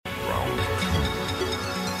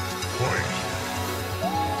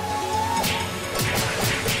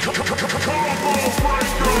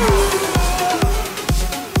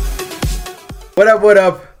What up, what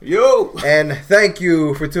up? Yo! And thank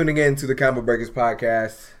you for tuning in to the Combo Breakers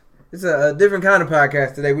podcast. It's a different kind of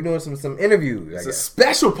podcast today. We're doing some interviews. It's a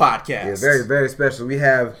special podcast. Yeah, very, very special. We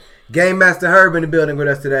have Game Master Herb in the building with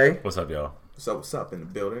us today. What's up, y'all? What's up in the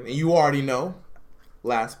building? And you already know,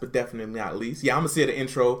 last but definitely not least. Yeah, I'm going to say the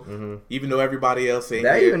intro, even though everybody else ain't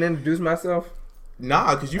Did I here. even introduce myself?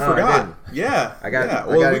 Nah, because you forgot. Yeah. I got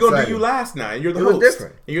Well, we're going to excited. do you last now. And you're the It was host.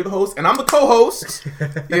 different. And you're the host. And I'm the co-host.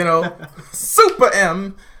 Super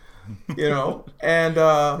M. And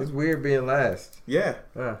It's weird being last. yeah.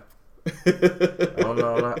 I don't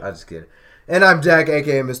know. I just kidding. And I'm Jack,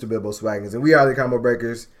 a.k.a. Mr. Bilbo Swaggins, and we are the Combo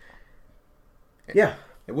Breakers. Yeah.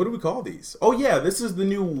 And what do we call these? Oh, yeah. This is the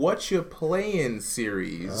new Whatcha Playin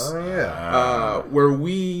series. Oh, yeah. Where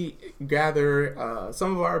we gather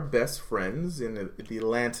some of our best friends in the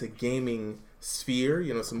Atlanta gaming sphere,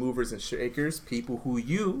 some movers and shakers, people who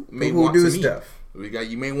you may want to meet. Stuff.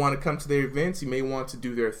 You may want to come to their events. You may want to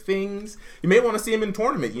do their things. You may want to see them in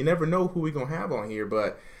tournament. You never know who we're going to have on here,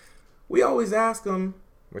 but we always ask them,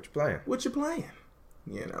 What you playing? what you playing?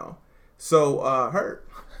 So, Hurt.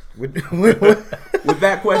 With With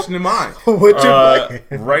that question in mind. what you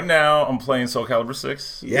playing? Right now, I'm playing Soul Calibur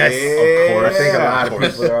 6. Yes, Yeah. of course. I think a lot Of of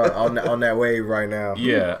course. people are on that wave right now.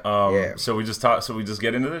 Yeah. Yeah. So we just talk. So we just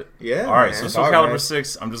get into it. Yeah, All right. man. So Soul Talk, Calibur man.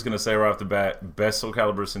 6. I'm just gonna say right off the bat, best Soul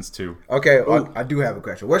Calibur since 2. Okay, I do have a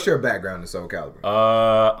question. What's your background in Soul Calibur?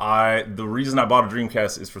 The reason I bought a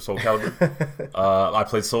Dreamcast is for Soul Calibur. I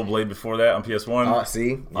played Soul Blade before that on PS1.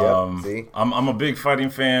 See? Yep, see? I'm a big fighting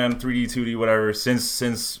fan, 3D, 2D, whatever.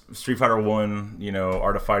 Since Street Fighter 1,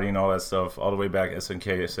 Art of Fighting, all that stuff, all the way back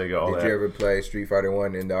SNK, Sega, all Did that. you ever play Street Fighter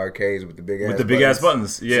 1 in the arcades with the big ass With the big ass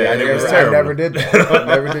buttons, yeah, See, and it was terrible. I never did that. I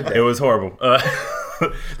never did that. It was horrible.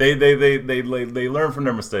 They learned from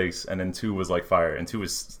their mistakes, and then 2 was like fire, and 2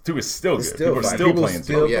 is still good. still People are fire. still People playing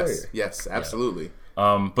still 2. play it. Yes, absolutely.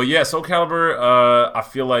 But yeah, Soul Calibur. I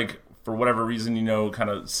feel like for whatever reason,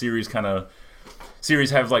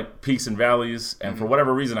 series have like peaks and valleys, and for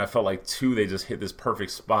whatever reason, I felt like 2 they just hit this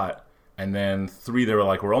perfect spot, and then 3 they were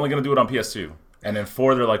like, we're only gonna do it on PS2. And then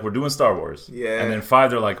 4, they're like, we're doing Star Wars. Yeah. And then 5,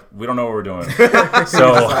 they're like, we don't know what we're doing. It's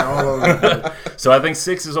So, like all over the place. so I think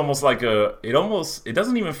 6 is almost like it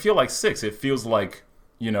doesn't even feel like 6. It feels like,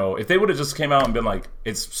 if they would have just came out and been like,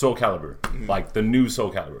 it's Soul Calibur, like the new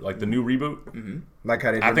Soul Calibur, like the new reboot. Like how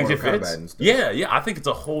they did I think it Mortal fits. Kombat and stuff. Yeah. I think it's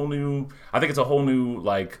a whole new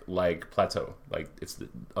like plateau. Like it's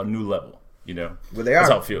a new level. But they That's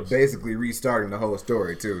are how it feels. basically restarting the whole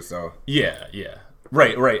story too, so. Yeah.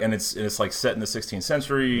 Right, and it's like set in the 16th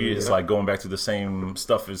century. It's like going back to the same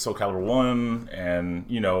stuff as Soul Calibur 1, and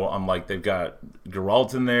I'm like, they've got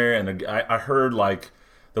Geralt in there, and I heard like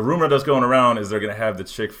the rumor that's going around is they're gonna have the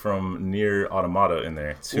chick from Nier Automata in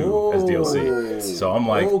there too as DLC. So I'm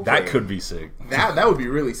like, that could be sick. That would be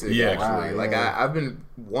really sick, Yeah. actually. Wow, Like, yeah. I've been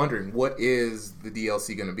wondering, what is the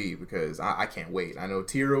DLC going to be? Because I can't wait. I know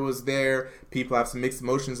Tira was there. People have some mixed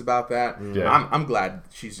emotions about that. Yeah. I'm glad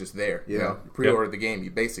she's just there. Yeah. You pre-ordered the game.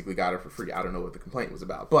 You basically got her for free. I don't know what the complaint was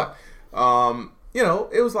about. But,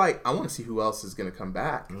 it was like, I want to see who else is going to come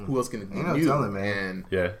back. Who else is going to be Ain't no new. telling, man.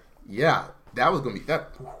 And, yeah, that was going to be,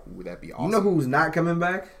 would that be awesome? You know who's not coming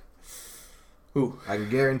back? Who? I can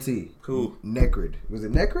guarantee. Who? Necrid. Was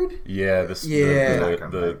it Necrid? Yeah, Yeah.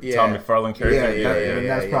 the Yeah. Tom McFarlane character. Yeah.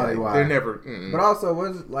 That's probably why. They're never... But also,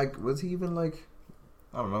 was he even like,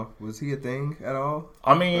 I don't know, was he a thing at all?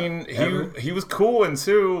 I mean, Ever? he was cool in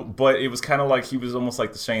 2, but it was kind of like he was almost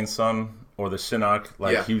like the Shane's son or the Shinnok.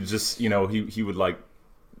 Like Yeah. he was just, he would like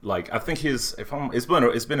I think it's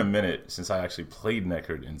been a minute since I actually played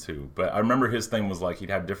Necrid in 2, but I remember his thing was like he'd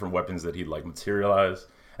have different weapons that he'd like materialize,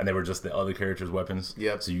 and they were just the other character's weapons.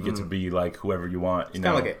 Yep. So you get to be like whoever you want. It's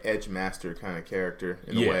kind of like an Edge Master kind of character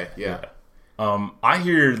in a way. Yeah. I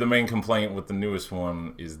hear the main complaint with the newest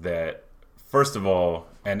one is that, first of all,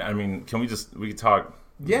 and I mean, we can talk.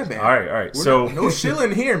 Yeah, man. All right. So no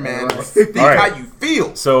shilling here, man. All right. Think All right. how you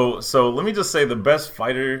feel. So let me just say the best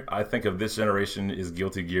fighter I think of this generation is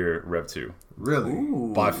Guilty Gear Rev 2. Really?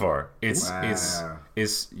 Ooh. By far. Wow.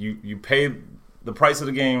 You pay the price of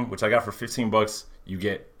the game, which I got for $15. You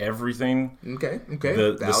get everything. Okay.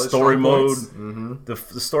 The Valid story strong mode, points.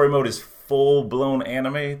 the story mode is full blown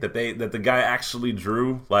anime that the guy actually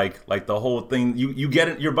drew. Like the whole thing. You get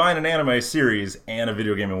it. You're buying an anime series and a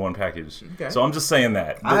video game in one package. Okay. So I'm just saying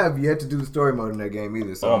that. I have yet to do the story mode in that game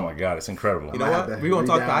either. So Oh my god, it's incredible. You know I have what? to We're gonna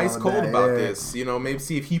talk to re-download Ice Cold that, about yeah. this. Maybe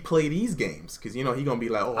see if he played these games because he gonna be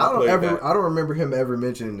like, oh, I don't played ever. that. I don't remember him ever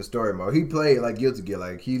mentioning the story mode. He played like Guilty Gear.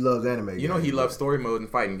 Like he loves anime. You know games, he but loves story mode and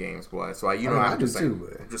fighting games, boy. So I I'm do just saying. too,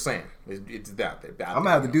 but- I'm just saying. It's that. I'm gonna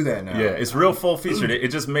have to do that now. Yeah, it's real full featured. It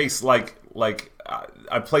just makes like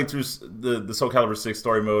I played through the Soul Calibur 6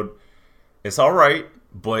 story mode. It's all right,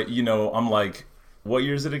 but I'm like, what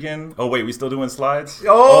year is it again? Oh wait, we still doing slides?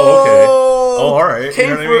 Oh, okay. Oh, all right. You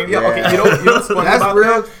know what I mean? Yeah, okay. You know what's funny That's about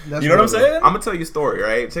real. that? That's You know what I'm real. saying? I'm gonna tell you a story,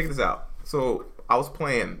 right? Check this out. So I was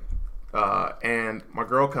playing, and my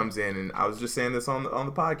girl comes in, and I was just saying this on the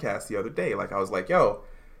podcast the other day. Like I was like, "Yo,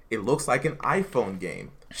 it looks like an iPhone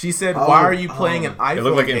game." She said, "Why are you playing an iPhone It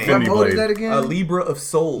looked like game?" Infinity What mode is Blade. that again? A Libra of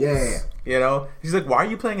Souls. Yeah. You know, she's like, "Why are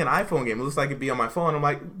you playing an iPhone game? It looks like it'd be on my phone." I'm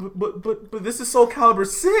like, "But this is Soul Calibur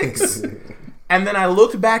 6." And then I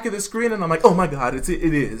looked back at the screen, and I'm like, "Oh my god, it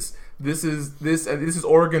is. This is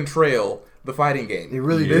Oregon Trail, the fighting game." It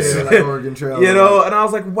really Yeah. did feel like Oregon Trail. You know, and I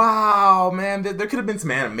was like, "Wow, man, there could have been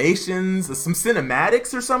some animations, some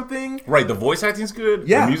cinematics or something." Right, the voice acting's good.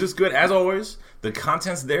 Yeah. The music's good, as always. The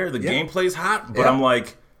content's there. The gameplay's hot. But Yeah. I'm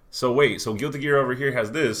like, so wait, so Guilty Gear over here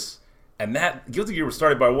has this, and that Guilty Gear was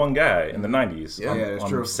started by one guy in the 90s Yeah. on, Yeah, that's on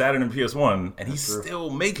true. Saturn and PS1, and he's true. still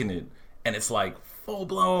making it. And it's like full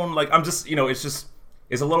blown. Like, I'm just,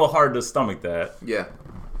 it's a little hard to stomach that. Yeah.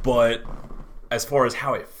 But as far as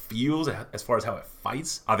how it feels, as far as how it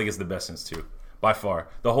fights, I think it's the best since 2. By far,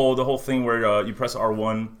 the whole thing where you press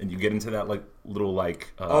R1 and you get into that little it's like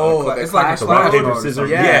a the rock Clash paper mode or scissors. something.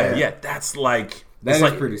 Yeah. That's like That it's is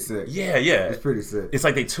like, pretty sick. Yeah. It's pretty sick. It's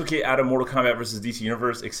like they took it out of Mortal Kombat versus DC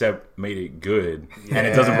Universe, except made it good, and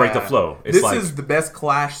it doesn't break the flow. It's This like is the best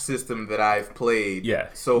Clash system that I've played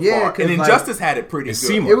so Yeah, far. 'cause, And like, Injustice had it pretty good. it's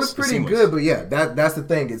seamless. It was pretty seamless. good, but yeah, that's the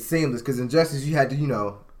thing. It's seamless because Injustice, you had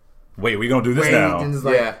to, wait, we gonna do this wait now? and it's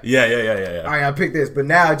like, Yeah. all right, I pick this. But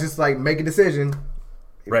now, just like make a decision.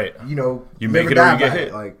 Right. You You live make or it or die you get by hit.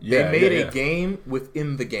 it. Like Yeah, They made yeah. a game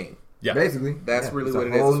within the game. Yeah. basically, That's yeah, really it's what a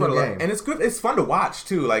it is. whole That's what I new like. game. And it's good. It's fun to watch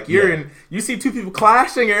too. Like Yeah. you see two people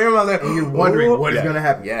clashing, and everyone's like, And you're wondering what is Yeah. going to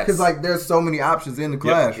happen. Yes. Because like there's so many options in the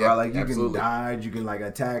Clash, yep, right? Like you absolutely. can dodge, you can like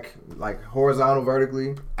attack, like horizontal,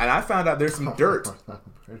 vertically. And I found out there's some dirt.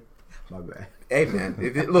 My bad. Hey man,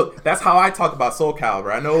 look, that's how I talk about Soul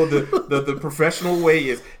Calibur. I know the professional way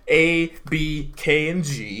is A, B, K, and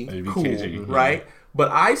G. A, B, cool, K, G, right? But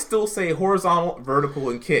I still say horizontal, vertical,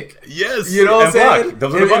 and kick. Yes. You know what I'm and saying? block.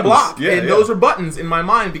 Those are And the buttons. block. Yeah, and yeah. those are buttons in my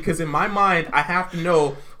mind, because in my mind I have to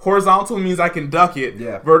know horizontal means I can duck it.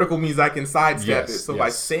 Yeah. Vertical means I can sidestep Yes, it. So by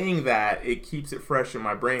yes. saying that, it keeps it fresh in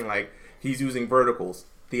my brain. Like, he's using verticals.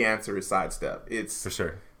 The answer is sidestep. It's for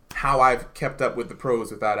sure. how I've kept up with the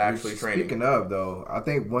pros without actually training. Speaking of though, I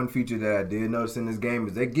think one feature that I did notice in this game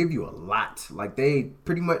is they give you a lot. Like they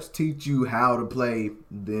pretty much teach you how to play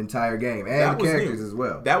the entire game and That the was characters new. as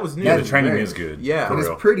well. That was new. Yeah, That's the training very- is good. Yeah. for And it's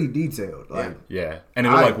real. pretty detailed. Like Yeah, and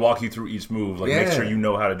it'll like walk you through each move, like make Yeah. sure you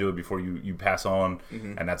know how to do it before you pass on,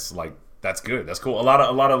 and that's good. That's cool. A lot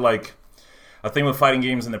of like a thing with fighting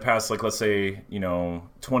games in the past, like let's say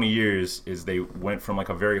 20 years, is they went from like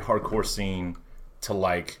a very hardcore scene to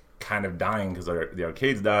like kind of dying because the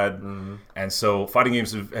arcades died, and so fighting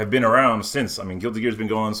games have been around since. I mean, Guilty Gear's been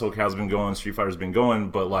going, Soul Calibur's been going, Street Fighter's been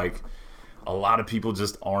going, but like a lot of people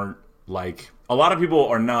just aren't like. A lot of people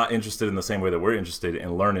are not interested in the same way that we're interested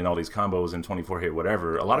in learning all these combos and 24 hit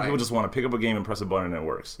whatever. A lot of people just want to pick up a game and press a button and it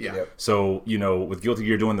works. Yeah. Yep. So with Guilty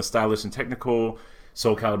Gear doing the stylish and technical,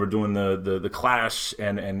 Soul Calibur doing the Clash,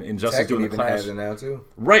 and Injustice Tekken doing the even Clash. has it now too.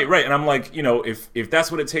 Right. And I'm like, if that's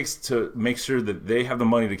what it takes to make sure that they have the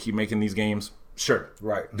money to keep making these games, sure,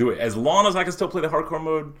 Right. do it. As long as I can still play the hardcore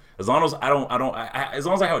mode, as long as as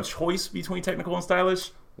long as I have a choice between technical and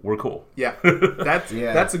stylish, we're cool. Yeah, that's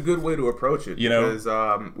Yeah. that's a good way to approach it. You know? Because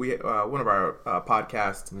we one of our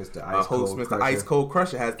podcast Mr. Ice host, Cold Mr. Crusher. Ice Cold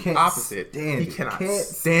Crusher, has the Can't opposite. stand He it. cannot Can't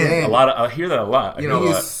stand stand it. I hear that a lot. I You hear know, a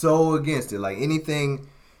He lot. is so against it. Like anything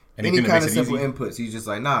Anything any that kind makes of it simple easy. inputs, he's just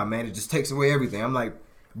like, nah, man, it just takes away everything. I'm like,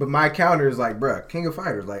 but my counter is like, bruh, King of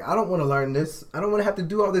Fighters. Like, I don't want to learn this. I don't want to have to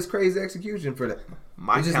do all this crazy execution for that.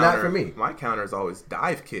 It's just not for me. My counter is always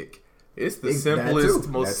dive kick. It's the It's that simplest, too.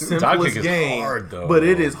 most That too. Dive simplest kick is game, hard, though. but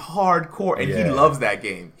it is hardcore, and he Yeah. loves that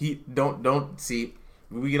game. He don't see.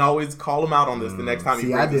 We can always call him out on this the next time he See,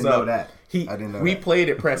 brings I didn't this know up. that. I didn't know We that. played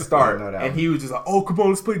at press I start, didn't know that and one. he was just like, "Oh, come on,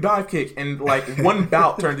 let's play dive kick." And like one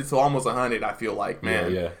bout turned into almost 100. I feel like,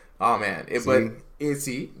 man. Yeah. Oh man.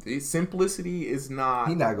 The simplicity is not.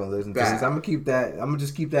 He's not gonna listen to Bad. this. I'm gonna keep that. I'm gonna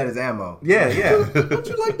just keep that as ammo. Yeah. Don't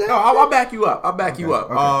you like that? No, I'll back you up. I'll back you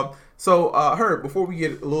up. okay. So, Herb, before we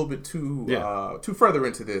get a little bit too further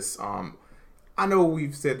into this, I know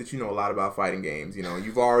we've said that you know a lot about fighting games. You know,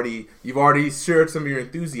 you've already shared some of your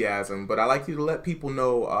enthusiasm, but I like you to let people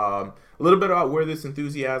know a little bit about where this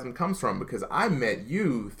enthusiasm comes from, because I met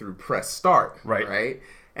you through Press Start, right?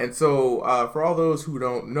 And so, for all those who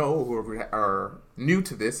don't know, who are new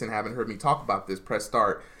to this and haven't heard me talk about this, Press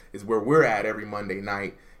Start is where we're at every Monday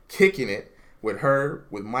night, kicking it with her,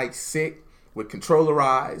 with Mike Sick, with Controller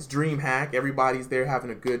Eyes, DreamHack. Everybody's there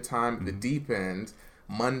having a good time at the deep end.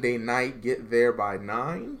 Monday night, get there by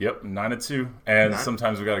 9. Yep, 9 to 2. And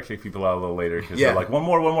sometimes we got to kick people out a little later because they're like, one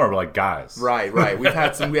more. We're like, guys. Right. We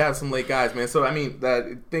have some late guys, man. So, I mean,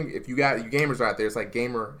 the thing, if you got you gamers out there, it's like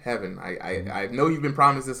gamer heaven. I know you've been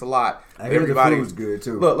promised this a lot. I hear the food's good,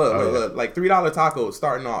 too. Look. Like $3 tacos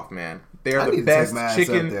starting off, man. They're the best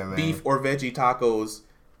chicken, beef, or veggie tacos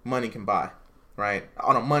money can buy. Right?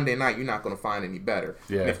 On a Monday night, you're not going to find any better.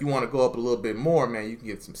 Yeah. And if you want to go up a little bit more, man, you can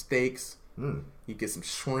get some steaks. You get some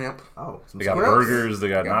shrimp. They got burgers. They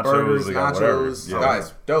got nachos. They got nachos. Yeah.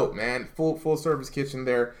 Guys, dope, man. Full service kitchen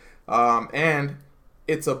there. And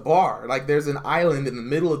it's a bar. Like, there's an island in the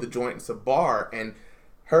middle of the joint. It's a bar. And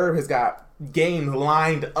Herb has got games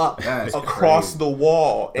lined up across the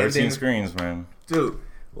wall. 13 screens, man. Dude,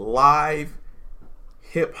 live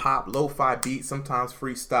hip-hop, lo-fi beats, sometimes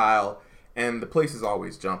freestyle. And the place is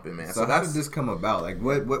always jumping, man. So how did this come about? Like,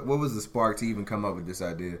 what was the spark to even come up with this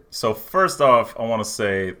idea? So first off, I want to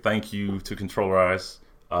say thank you to Controller Eyes.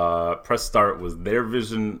 Press Start was their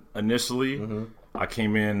vision initially. I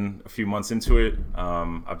came in a few months into it.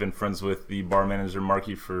 I've been friends with the bar manager,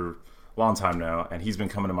 Marky, for a long time now, and he's been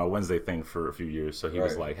coming to my Wednesday thing for a few years. So he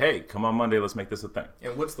was like, hey, come on Monday, let's make this a thing.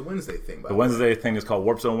 And what's the Wednesday thing? The Wednesday thing is called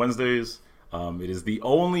Warp Zone Wednesdays. It is the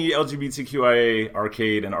only LGBTQIA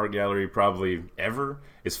arcade and art gallery probably ever.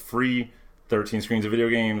 It's free, 13 screens of video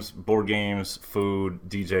games, board games, food,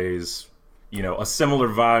 DJs. You know, a similar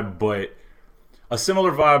vibe,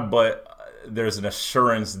 but there's an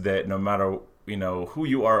assurance that no matter who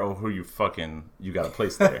you are or who you fucking, you got a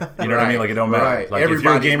place there. You know what I mean? Like, it don't matter. Like, if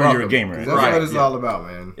you're a gamer, you're a gamer. That's what it's all about,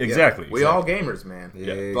 man. Exactly. We all gamers, man.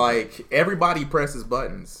 Yeah. Like, everybody presses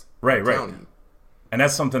buttons. Right. And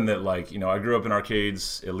that's something that, like, I grew up in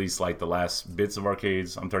arcades, at least like the last bits of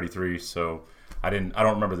arcades. I'm 33, so I don't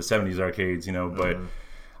remember the 70s arcades, but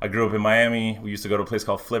I grew up in Miami. We used to go to a place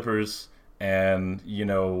called Flippers, and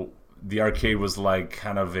the arcade was like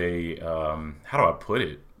kind of a how do I put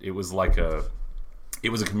it? It was a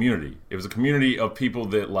community. It was a community of people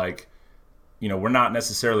that, like, we're not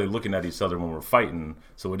necessarily looking at each other when we're fighting,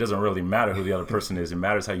 so it doesn't really matter who the other person is. It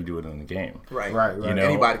matters how you do it in the game. Right.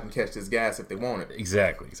 Anybody can catch this gas if they want it.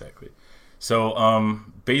 Exactly. So,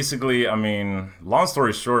 basically, I mean, long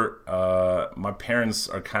story short, my parents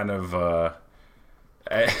are kind of the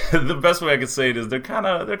best way I could say it is they're kind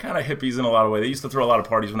of hippies in a lot of ways. They used to throw a lot of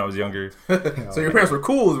parties when I was younger. So your parents were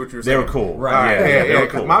cool, is what you're saying? They were cool, right? Yeah, they were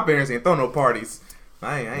cool. My parents ain't throw no parties.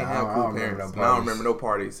 I ain't have cool parents. I don't remember no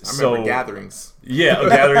parties. I remember gatherings. Yeah,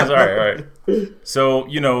 gatherings. All right. So,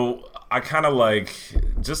 I kind of, like,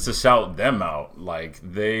 just to shout them out, like,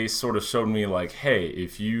 they sort of showed me, like, hey,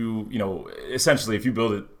 if you, essentially, if you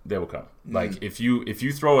build it, they will come. Like, if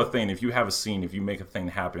you throw a thing, if you have a scene, if you make a thing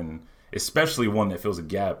happen, especially one that fills a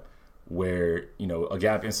gap where, a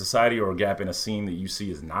gap in society or a gap in a scene that you see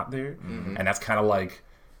is not there. And that's kind of like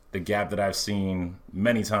the gap that I've seen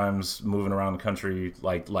many times moving around the country.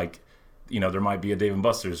 Like there might be a Dave &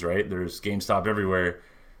 Buster's, right? There's GameStop everywhere,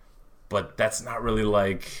 but that's not really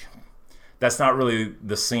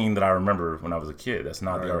the scene that I remember when I was a kid. That's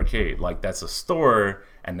not the arcade. Like, that's a store,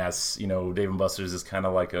 and that's, Dave & Buster's is kind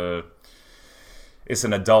of like it's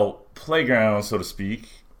an adult playground, so to speak.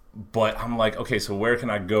 But I'm like, okay, so where can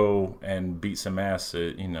I go and beat some ass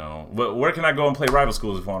at, where can I go and play rival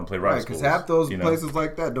schools if I want to play rival schools? Because half those places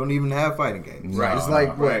like that don't even have fighting games. Right. It's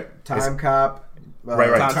like, Time Cop.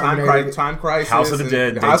 Time Crisis. House of the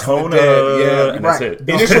Dead, Daytona. And that's it.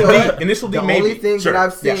 Initial D, the maybe. only thing that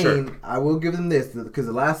I've seen, I will give them this, because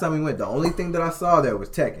the last time we went, the only thing that I saw there was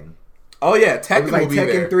Tekken. Oh, yeah, Tekken will be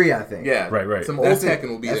there. Tekken 3, I think. Yeah. Right. Some old Tekken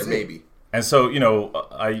will be there, maybe. And so,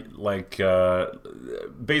 I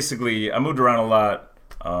basically, I moved around a lot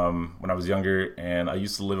when I was younger, and I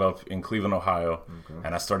used to live up in Cleveland, Ohio,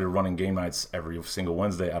 and I started running game nights every single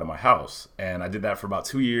Wednesday out of my house. And I did that for about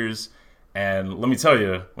 2 years. And let me tell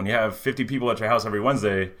you, when you have 50 people at your house every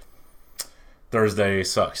Wednesday, Thursday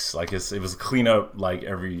sucks. Like, it was cleanup. Like,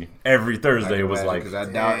 every Thursday was like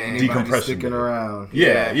decompression sticking around.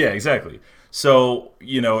 Yeah, exactly. So,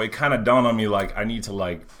 it kind of dawned on me, like, I need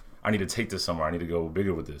to take this somewhere. I need to go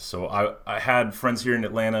bigger with this. So I had friends here in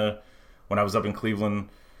Atlanta when I was up in Cleveland.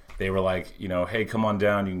 They were like, hey, come on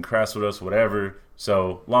down. You can crash with us, whatever.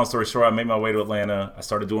 So long story short, I made my way to Atlanta. I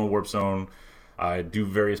started doing Warp Zone. I do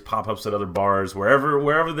various pop-ups at other bars.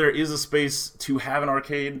 Wherever there is a space to have an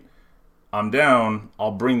arcade, I'm down.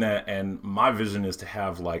 I'll bring that. And my vision is to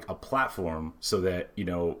have, like, a platform so that,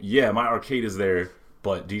 my arcade is there,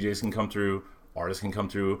 but DJs can come through. artists can come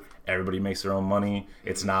through. Everybody makes their own money.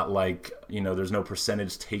 It's not like, there's no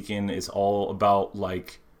percentage taken. It's all about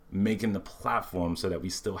like making the platform so that we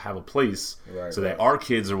still have a place, so that our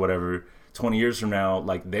kids or whatever 20 years from now,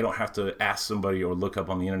 like, they don't have to ask somebody or look up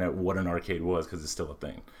on the internet what an arcade was, because it's still a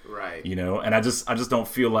thing, right? And I just don't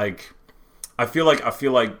feel like I feel like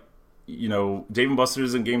Dave and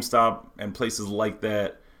Buster's and GameStop and places like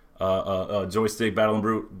that, Joystick, Battle and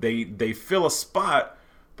Brew, they fill a spot,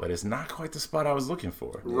 but it's not quite the spot I was looking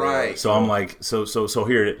for, right? So I'm like, so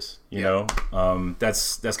here it is,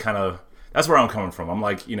 that's kind of, that's where I'm coming from. I'm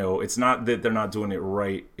like, it's not that they're not doing it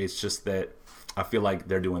right. It's just that I feel like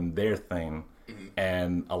they're doing their thing.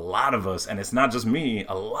 And a lot of us, and it's not just me,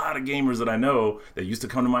 a lot of gamers that I know that used to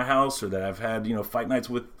come to my house or that I've had, fight nights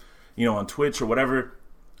with, on Twitch or whatever,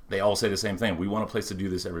 they all say the same thing. We want a place to do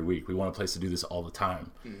this every week. We want a place to do this all the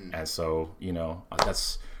time. And so,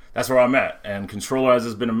 that's where I'm at. And Controllerize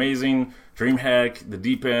has been amazing. DreamHack, The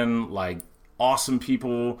Deep End, like, awesome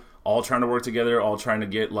people, all trying to work together, all trying to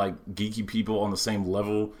get like geeky people on the same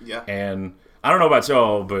level. Yeah. And I don't know about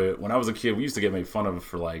y'all, but when I was a kid, we used to get made fun of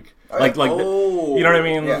for like you know what I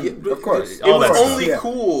mean? Yeah, of course. It was only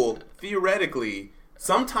cool, theoretically,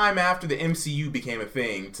 sometime after the MCU became a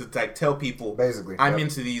thing, to like tell people, basically, I'm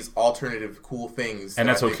into these alternative cool things, and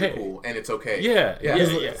that's okay. Cool, and it's okay.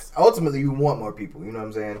 Yeah. Ultimately, you want more people. You know what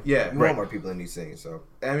I'm saying? Yeah, you want more people in these things. So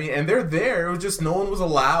I mean, and they're there. It was just no one was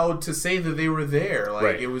allowed to say that they were there.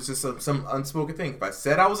 Like it was just some unspoken thing. If I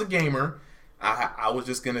said I was a gamer, I was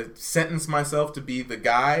just gonna sentence myself to be the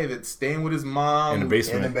guy that's staying with his mom in the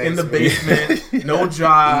basement, no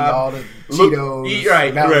job, eat all the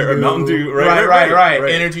Cheetos, Mountain Dew,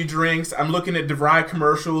 right. Energy drinks. I'm looking at DeVry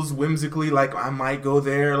commercials whimsically, like I might go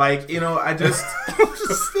there. Like I just,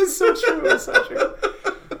 it's so true. It's so true.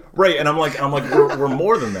 Right, and I'm like, we're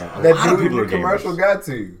more than that. That dude in the commercial got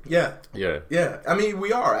to you. Yeah. I mean,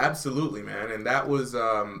 we are absolutely, man, and that was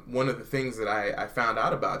one of the things that I found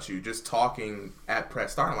out about you just talking at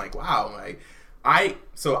Press Start. I'm like, wow, like I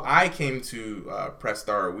came to Press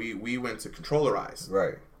Start. We went to Controllerize,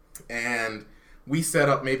 right, and we set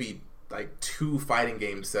up maybe like 2 fighting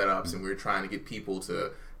game setups, and we were trying to get people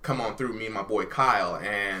to come on through. Me and my boy Kyle,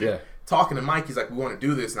 and talking to Mike, he's like, we want to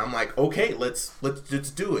do this, and I'm like, okay, let's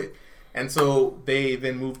do it. And so they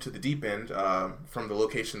then moved to the Deep End from the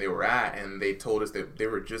location they were at, and they told us that they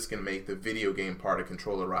were just going to make the video game part of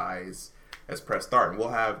Controllerize as Press Start. And we'll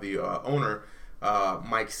have the owner,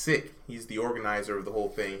 Mike Sick. He's the organizer of the whole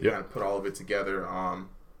thing. He kind of put all of it together.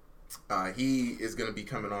 He is going to be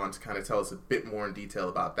coming on to kind of tell us a bit more in detail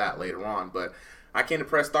about that later on. But I came to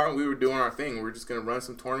Press Start and we were doing our thing. We were just going to run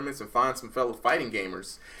some tournaments and find some fellow fighting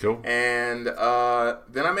gamers. Cool. And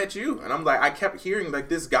then I met you. And I'm like, I kept hearing, like,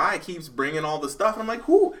 this guy keeps bringing all the stuff. And I'm like,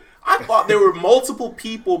 who? I thought there were multiple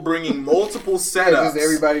people bringing multiple setups.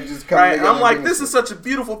 Everybody just coming right? And I'm like, this is such a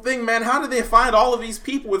beautiful thing, man. How did they find all of these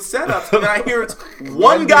people with setups? And then I hear it's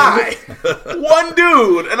one guy, one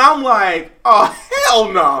dude. And I'm like, oh,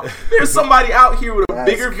 hell no. There's somebody out here with a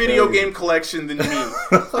bigger video game collection than me.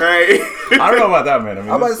 Right? I don't know about that, man.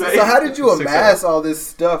 I mean, so how did you amass all this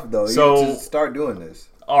stuff, though? So, you just start doing this?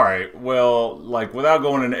 All right. Well, like, without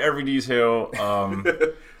going into every detail,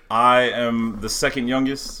 I am the second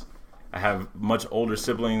youngest. I have much older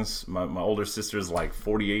siblings. My older sister's like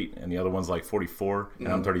 48 and the other one's like 44 and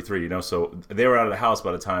I'm 33, so they were out of the house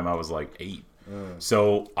by the time I was like 8.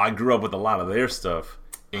 So I grew up with a lot of their stuff,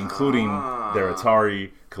 including their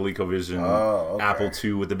Atari, ColecoVision, Apple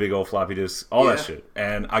II with the big old floppy disk, all that shit.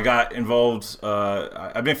 And I got involved,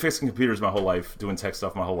 I've been fixing computers my whole life, doing tech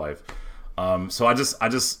stuff my whole life. So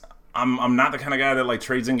I'm not the kind of guy that like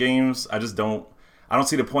trades in games. I don't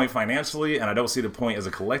see the point financially, and I don't see the point as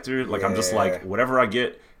a collector. Like I'm just like, whatever I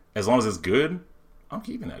get, as long as it's good, I'm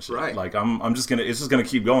keeping that shit. Right. Like it's just gonna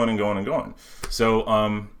keep going and going and going. So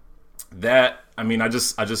I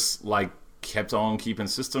just like kept on keeping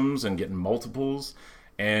systems and getting multiples.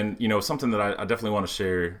 And something that I definitely want to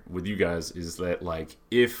share with you guys is that, like,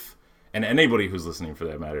 and anybody who's listening for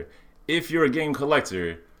that matter, if you're a game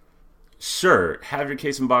collector, sure, have your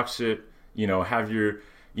case and box shit, have your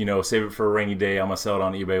save it for a rainy day. I'm going to sell it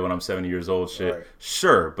on eBay when I'm 70 years old shit. Right.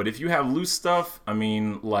 Sure. But if you have loose stuff, I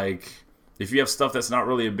mean, like, if you have stuff that's not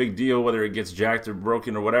really a big deal, whether it gets jacked or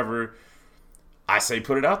broken or whatever, I say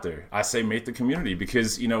put it out there. I say make the community,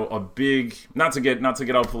 because, a big, not to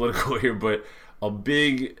get all political here, but a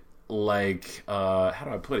big, like, how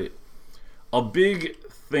do I put it? A big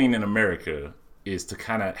thing in America is to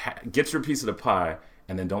kind of get your piece of the pie,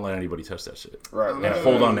 and then don't let anybody touch that shit. Right. And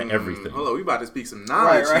hold on to everything. Hold on, we about to speak some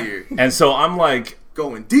knowledge here. And so I'm like,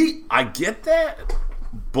 going deep. I get that,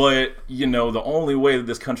 but the only way that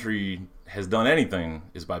this country has done anything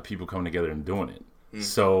is by people coming together and doing it.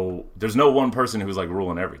 So there's no one person who's like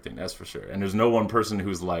ruling everything, that's for sure. And there's no one person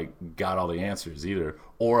who's like got all the answers either,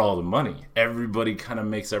 or all the money. Everybody kind of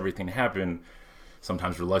makes everything happen,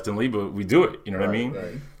 sometimes reluctantly, but we do it. You know what I mean?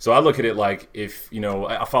 Right. So I look at it like, if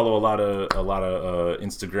I follow a lot of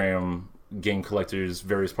Instagram game collectors,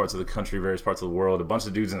 various parts of the country, various parts of the world. A bunch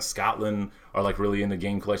of dudes in Scotland are like really into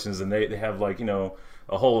game collections, and they have like a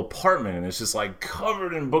whole apartment, and it's just like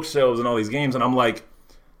covered in bookshelves and all these games, and I'm like,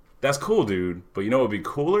 that's cool, dude. But what would be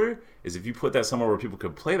cooler is if you put that somewhere where people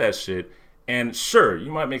could play that shit. And sure,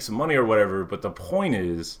 you might make some money or whatever, but the point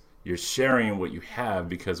is you're sharing what you have,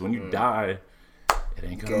 because when you die, it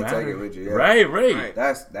ain't gonna matter. Take it with you, yeah. Right.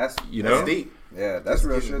 That's that's deep. Yeah, that's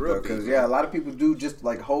real shit though. Because a lot of people do just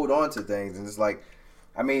like hold on to things, and it's like,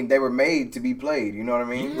 I mean, they were made to be played. You know what I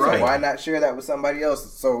mean? Right. So why not share that with somebody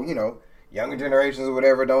else? So younger generations or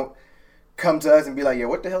whatever don't come to us and be like, yeah,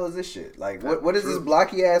 what the hell is this shit? Like, what is this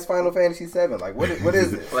blocky ass Final Fantasy VII? Like, what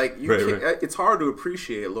is it? Like, it's hard to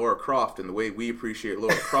appreciate Lara Croft in the way we appreciate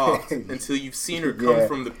Lara Croft until you've seen her come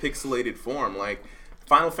from the pixelated form. Like,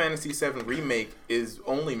 Final Fantasy VII Remake is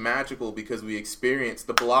only magical because we experienced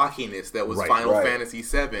the blockiness that was Final Fantasy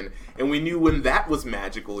VII, and we knew when that was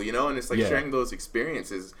magical, and it's like sharing those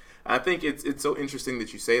experiences. I think it's so interesting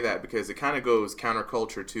that you say that, because it kind of goes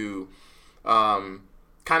counterculture to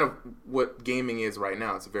kind of what gaming is right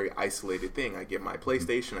now. It's a very isolated thing. I get my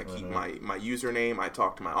PlayStation, I keep my username, I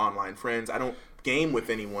talk to my online friends. I don't game with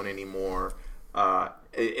anyone anymore.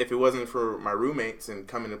 If it wasn't for my roommates and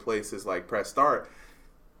coming to places like Press Start,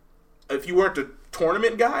 if you weren't a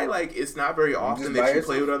tournament guy, like, it's not very often that you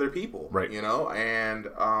play with other people, right? And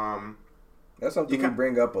that's something we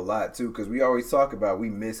bring up a lot too, because we always talk about we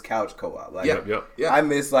miss couch co-op. Like, I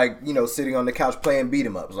miss sitting on the couch playing beat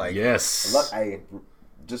 'em ups. Like,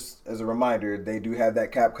 just as a reminder, they do have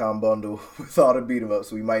that Capcom bundle with all the beat 'em ups,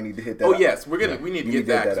 so we might need to hit that. Oh, yes, we need to get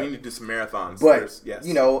that, because we need to do some marathons.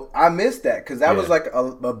 But I missed that, because that was like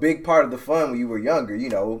a big part of the fun when you were younger.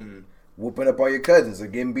 Whooping up all your cousins or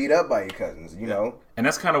getting beat up by your cousins. And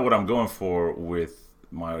that's kind of what I'm going for with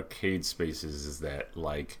my arcade spaces, is that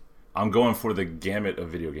like I'm going for the gamut of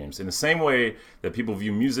video games in the same way that people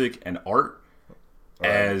view music and art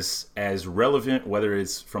as relevant, whether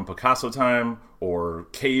it's from Picasso time or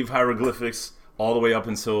cave hieroglyphics all the way up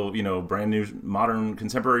until brand new modern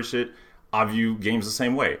contemporary shit. I view games the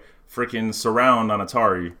same way. Freaking Surround on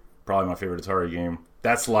Atari, probably my favorite Atari game.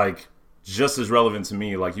 That's like just as relevant to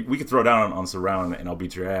me. Like, we could throw down on Surround and I'll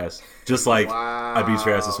beat your ass, just like I beat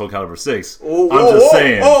your ass with Soul Calibur 6. I'm just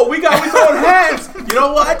saying. We throwing hands. You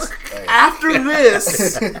know what? After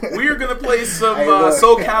this, we are gonna play some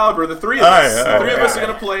Soul Calibur. The three of us. Three of us are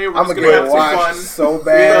gonna play. We're I'm gonna get watched so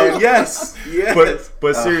bad. Yes.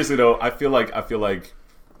 But seriously though, I feel like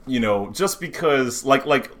just because like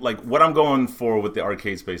what I'm going for with the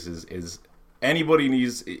arcade spaces is anybody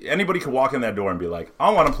can walk in that door and be like,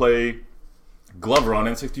 I want to play Glover on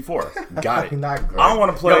N64. Got it. I want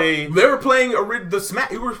to play. They were playing Smash.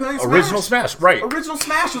 We were playing Smash. Original Smash, right? Original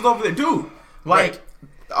Smash was over there, dude. Like,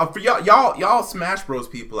 for y'all Smash Bros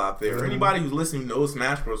people out there, anybody who's listening knows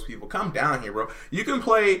Smash Bros people, come down here, bro. You can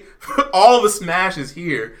play all the Smashes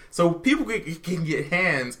here, so people can get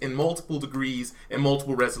hands in multiple degrees and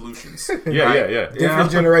multiple resolutions. Yeah. Different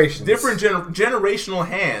generations. Different generational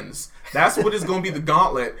hands. That's what is going to be the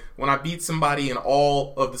gauntlet when I beat somebody in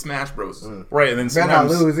all of the Smash Bros. Right, and then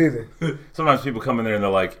sometimes, not lose either. Sometimes people come in there and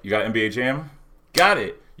they're like, you got NBA Jam? Got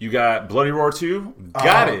it. You got Bloody Roar 2?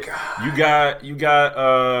 Got it. God. You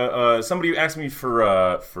got somebody asked me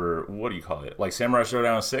for what do you call it? Like Samurai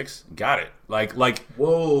Showdown 6? Got it. Like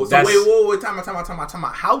whoa. So wait, time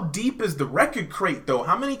out. How deep is the record crate though?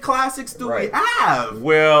 How many classics do we have?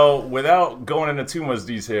 Well, without going into too much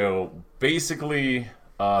detail, basically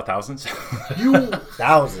thousands.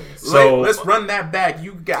 Thousands. So let's run that back.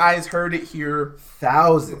 You guys heard it here.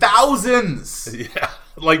 Thousands. Yeah.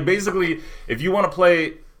 Like, basically, if you want to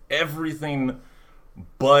play everything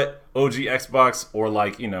but OG Xbox, or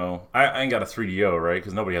like, I ain't got a 3DO, right?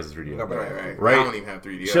 Because nobody has a 3DO. Right. I don't even have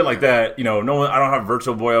 3DO. Shit like that. No one. I don't have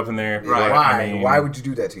Virtual Boy up in there. Right. Why? Why would you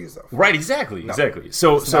do that to yourself? Right. Exactly.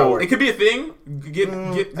 So it could be a thing. You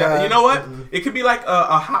know what? It could be like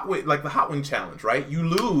a hot wing, like the hot wing challenge, right? You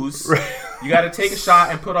lose. Right. You got to take a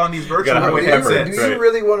shot and put on these Virtual Boy headsets. Do you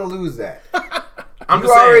really want to lose that? I'm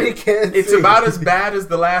just saying, it's about as bad as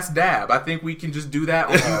The Last Dab. I think we can just do that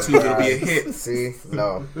on YouTube. It'll be a hit. See?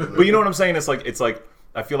 No. But you know what I'm saying? It's like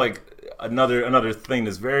I feel like another thing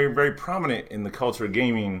that's very, very prominent in the culture of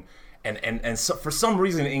gaming, and so for some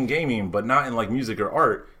reason in gaming, but not in like music or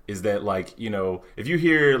art, is that like, if you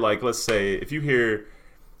hear, like, let's say, if you hear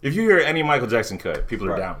If you hear any Michael Jackson cut, people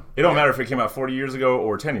are down. It don't matter if it came out 40 years ago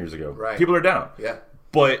or 10 years ago. Right. People are down. Yeah.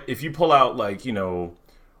 But if you pull out like, you know,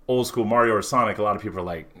 old school Mario or Sonic, a lot of people are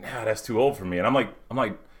like, nah, that's too old for me. And I'm like,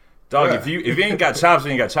 dog, if you ain't got chops,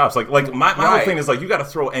 you ain't got chops. Like my whole thing is like, you got to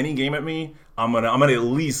throw any game at me, I'm gonna at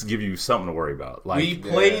least give you something to worry about. Like we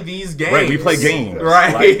play these games, right? We play games,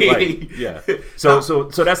 right? Yeah. So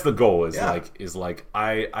that's the goal. Is like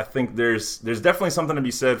I think there's definitely something to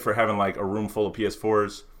be said for having like a room full of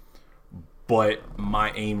PS4s. But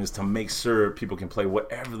my aim is to make sure people can play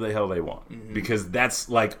whatever the hell they want. Because that's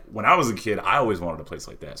like, when I was a kid, I always wanted a place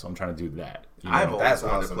like that. So I'm trying to do that. I've always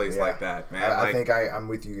wanted a place like that, man. I think I'm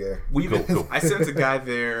with you there. Cool. I sent a guy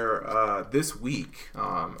there this week.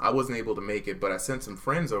 I wasn't able to make it, but I sent some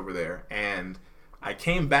friends over there. And I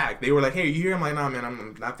came back. They were like, hey, you here? I'm like, nah, man,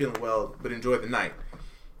 I'm not feeling well, but enjoy the night.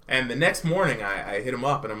 And the next morning, I hit him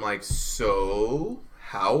up, and I'm like, so,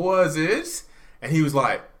 how was it? And he was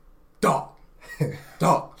like, dog,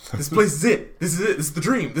 this place is it. This is it. This is the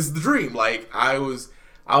dream. This is the dream. Like I was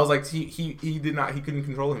like, he couldn't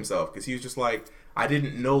control himself because he was just like, I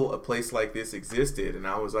didn't know a place like this existed, and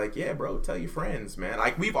I was like, yeah, bro, tell your friends, man.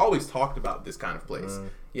 Like we've always talked about this kind of place,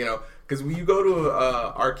 you know, because when you go to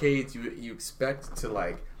arcades, you expect to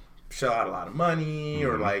like shell out a lot of money,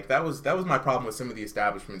 or like that was my problem with some of the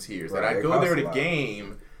establishments here is that I go there to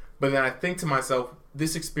game, but then I think to myself,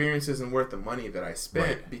 this experience isn't worth the money that I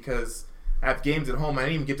spent because I have games at home. I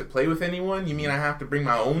didn't even get to play with anyone. You mean I have to bring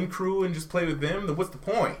my own crew and just play with them? Then what's the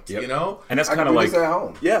point? You know? And that's kind of like at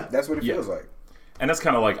home. Yeah, that's what it feels like. And that's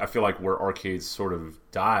kind of like, I feel like where arcades sort of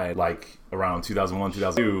died, like around 2001,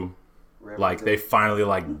 2002. Like they finally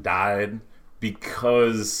like died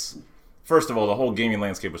because, first of all, the whole gaming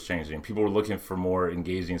landscape was changing. People were looking for more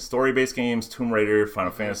engaging story-based games, Tomb Raider,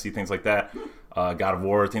 Final Fantasy, things like that, God of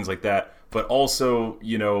War, things like that. But also,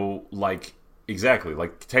 you know, like, exactly,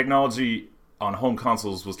 like technology on home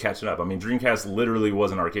consoles was catching up. I mean, Dreamcast literally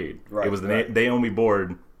was an arcade. Right, it was the Naomi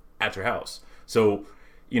board at your house. So,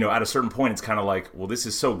 you know, at a certain point, it's kind of like, well, this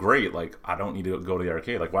is so great. Like, I don't need to go to the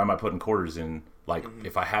arcade. Like, why am I putting quarters in? Like,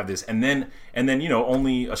 if I have this, and then, you know,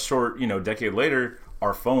 only a short, you know, decade later,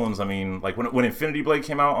 our phones. I mean, like when Infinity Blade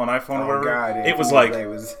came out on iPhone or whatever, it was like,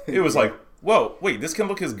 like, whoa, wait, this can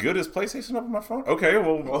look as good as PlayStation up on my phone? Okay,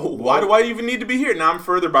 well, why do I even need to be here? Now I'm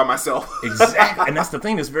further by myself. Exactly, and that's the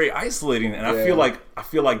thing. It's very isolating, and I feel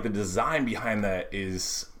like the design behind that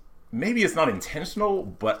is, maybe it's not intentional,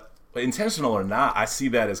 but intentional or not, I see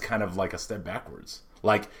that as kind of like a step backwards.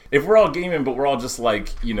 Like, if we're all gaming, but we're all just like,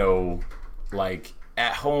 you know, like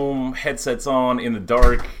at home, headsets on, in the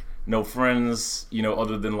dark, no friends, you know,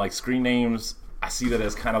 other than like screen names, I see that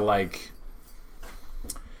as kind of like,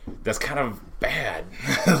 that's kind of bad.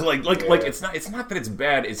 like it's not that it's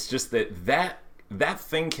bad, it's just that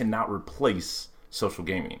thing cannot replace social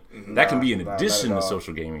gaming. That can be an addition to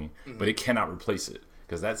social gaming, but it cannot replace it.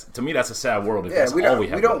 Because that's, to me, that's a sad world if that's all we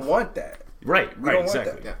have. We don't want that. Right,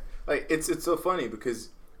 exactly. Yeah. Like it's so funny because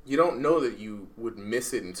you don't know that you would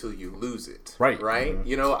miss it until you lose it. Right. Mm-hmm.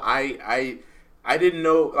 You know, I didn't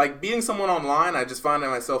know, like being someone online, I just found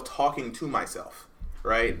myself talking to myself.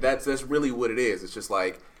 Right? That's really what it is. It's just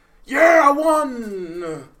like, yeah, I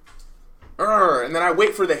won. And then I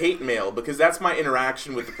wait for the hate mail because that's my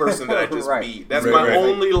interaction with the person that I just beat. That's my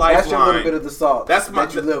only lifeline. That's your little bit of the salt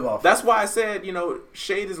that you live off. That's why I said, you know,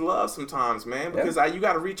 shade is love sometimes, man. Because you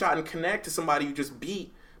got to reach out and connect to somebody you just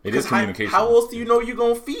beat. It is communication. How else do you know you're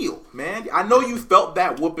going to feel, man? I know you felt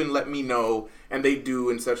that whooping, let me know, and they do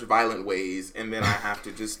in such violent ways, and then I have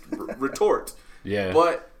to just retort. Yeah.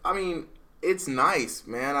 But, I mean, it's nice,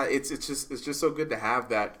 man. It's just so good to have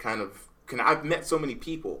that kind of... I've met so many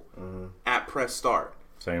people at Press Start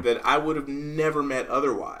that I would have never met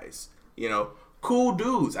otherwise. You know, cool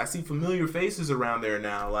dudes. I see familiar faces around there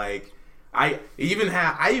now. Like, I even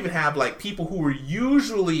have like people who were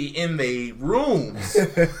usually in the rooms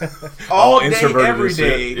all day, every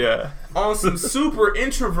day, on some super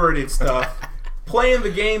introverted stuff, playing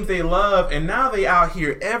the games they love, and now they out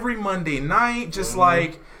here every Monday night, just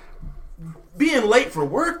like being late for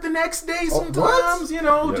work the next day sometimes, you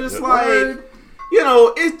know, like, you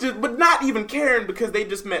know, it's just, but not even caring because they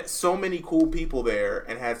just met so many cool people there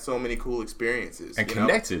and had so many cool experiences. And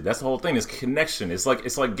connected. That's the whole thing, is connection. It's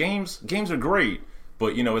like games are great,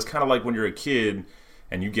 but, you know, it's kind of like when you're a kid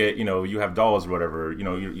and you get, you know, you have dolls or whatever, you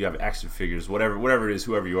know, you have action figures, whatever it is,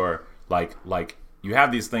 whoever you are, like you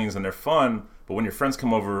have these things and they're fun, but when your friends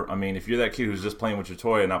come over, I mean, if you're that kid who's just playing with your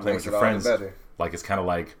toy and not playing with your friends, like, it's kind of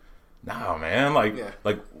like, nah, man,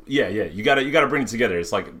 you gotta bring it together.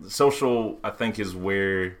 It's like social, I think, is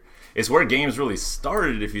where games really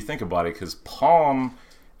started, if you think about it, because Pong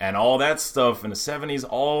And all that stuff in the 70s,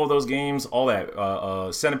 all those games, all that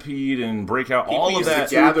Centipede and Breakout, people all of that.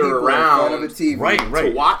 to gather around right.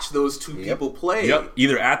 to watch those two people play. Yep,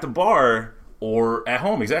 either at the bar or at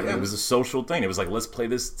home. Exactly, it was a social thing. It was like, let's play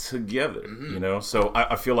this together. You know, so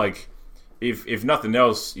I feel like if nothing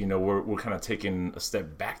else, you know, we're kind of taking a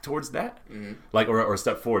step back towards that, like or a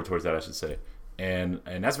step forward towards that, I should say. And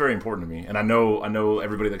that's very important to me. And I know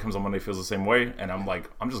everybody that comes on Monday feels the same way. And I'm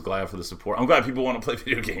just glad for the support. I'm glad people want to play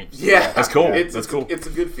video games. Yeah. That's cool. That's cool. It's a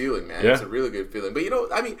good feeling, man. Yeah. It's a really good feeling. But, you know,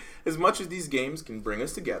 I mean, as much as these games can bring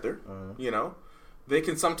us together, you know, they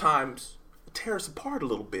can sometimes tear us apart a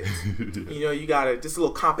little bit. You know, you got just a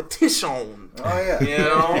little competition. Oh, yeah. You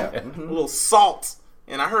know, a little salt.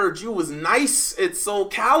 And I heard you was nice at Soul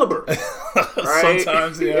Calibur. Right?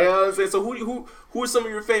 Sometimes, yeah. You know what I'm saying? So who are some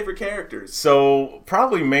of your favorite characters? So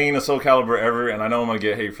probably main of Soul Calibur ever, and I know I'm gonna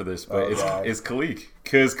get hate for this, but it's Kalik.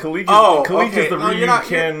 Because Kalik is the Ryu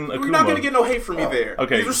Ken Akuma. You're not gonna get no hate from me there.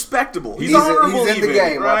 Okay. He's respectable. He's honorable. He's in the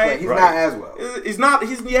game, right? He's not as well. He's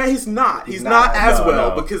not. He's not as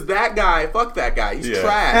well because that guy. Fuck that guy. He's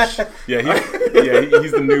trash.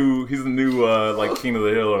 He's the new like king of the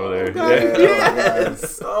hill over there.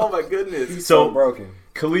 Yes. Oh my goodness. He's so broken.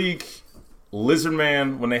 Kalik. Lizard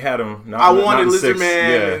Man when they had him. I wanted Lizard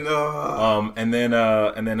Man. And then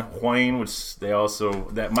Hwayne, which they also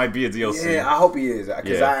that might be a DLC. Yeah, I hope he is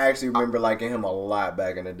because I actually remember liking him a lot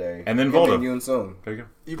back in the day. And then Voldo. Yoon Sung. There you go.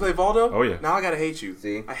 You play Voldo? Oh yeah. Now I gotta hate you.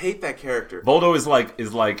 See, I hate that character. Voldo is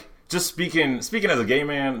like just speaking as a gay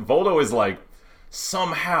man. Voldo is like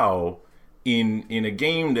somehow in a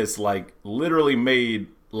game that's like literally made.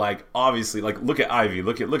 Like obviously, like look at Ivy,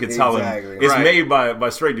 look at Talon. Exactly. It's made by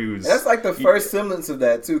straight dudes. That's like the first semblance of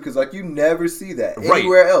that too, because like you never see that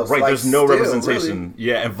anywhere else. Right, like, there's no representation. Really.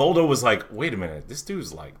 Yeah, and Voldo was like, wait a minute, this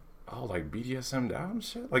dude's like, like BDSM'd out and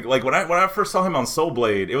shit. Like when I first saw him on Soul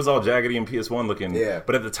Blade, it was all jaggedy and PS1 looking. Yeah.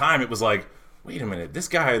 But at the time, it was like, wait a minute, this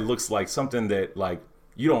guy looks like something that like.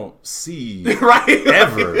 You don't see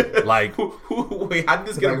ever. Like wait, how did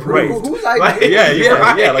this get approved? Who's like,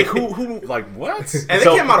 yeah. Like who? Like what? And it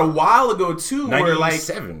came out a while ago too. 97. Where like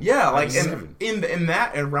like 97. in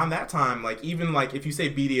that around that time, like even like if you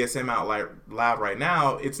say BDSM out loud right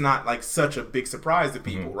now, it's not like such a big surprise to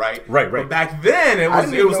people, right? Right. But back then it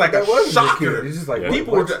was like a shocker. It's just like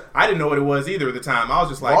people were. I didn't know what it was either at the time. I was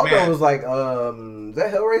just like, Waldo man, was like, is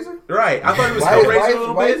that Hellraiser? Right. I thought it was Hellraiser a little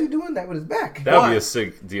bit. Why is he doing that with his back? That would be a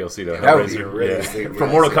sick DLC though. That would be really sick.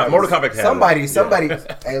 From Mortal Kombat. Somebody.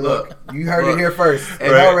 Hey, look, you heard it here first.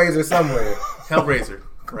 Hellraiser somewhere. Hellraiser,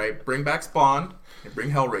 right? Bring back Spawn and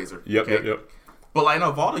bring Hellraiser. Yep. But like,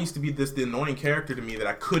 no, Voldo used to be the annoying character to me that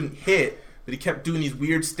I couldn't hit. But he kept doing these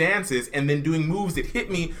weird stances and then doing moves that hit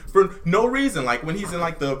me for no reason. Like when he's in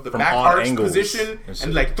like the back arch position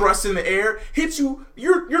and like thrusts in the air, hits you.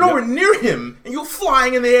 You're nowhere near him, and you're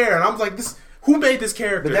flying in the air. And I'm like, this. Who made this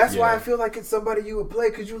character? But that's why I feel like it's somebody you would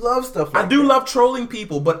play because you love stuff like I do love trolling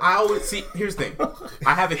people, but I always see. Here's the thing: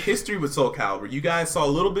 I have a history with Soul Calibur. You guys saw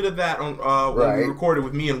a little bit of that on when we recorded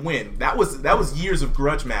with me and Win. That was years of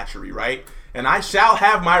grudge matchery, right? And I shall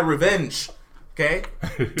have my revenge. Okay,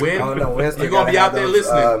 Win, you're gonna be out there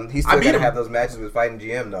listening. He's still gotta have those matches with Fighting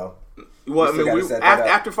GM though. Well, I mean,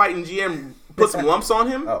 after Fighting GM, put some lumps on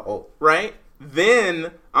him. Right?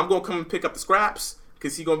 Then I'm gonna come and pick up the scraps.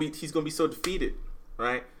 Because he's gonna be so defeated,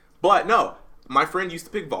 right? But no, my friend used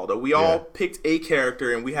to pick Voldo. We all picked a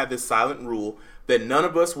character, and we had this silent rule that none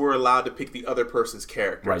of us were allowed to pick the other person's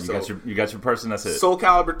character. Right, you got your person. That's it. Soul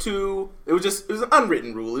Calibur 2, it was an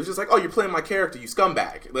unwritten rule. It was just like, oh, you're playing my character, you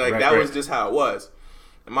scumbag. Like that was just how it was.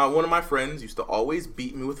 And one of my friends used to always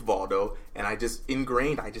beat me with Voldo, and I just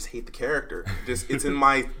hate the character. It's in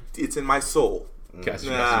my soul.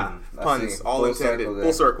 Puns, all intended.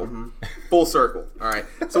 Full circle. Full circle. All right.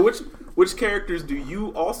 So which characters do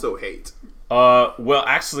you also hate? Well,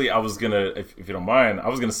 actually, I was gonna, if you don't mind, I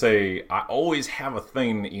was gonna say I always have a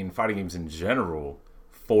thing in fighting games in general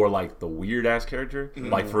for like the weird ass character,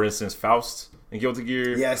 like for instance Faust in Guilty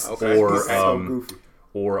Gear. Yes. Okay.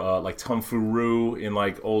 Or like Tung Fu Roo in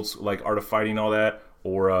like old like Art of Fighting, all that.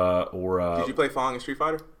 Or did you play Fong in Street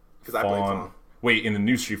Fighter? Because I played Fong. Wait, in the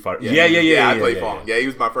new Street Fighter? Yeah. I played Fong. Yeah, he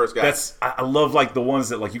was my first guy. I love like the ones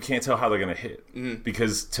that like you can't tell how they're gonna hit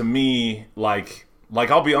because to me like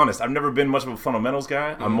I'll be honest, I've never been much of a fundamentals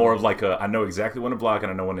guy. I'm more of like I know exactly when to block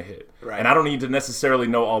and I know when to hit, and I don't need to necessarily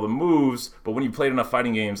know all the moves. But when you played enough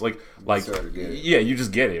fighting games, like you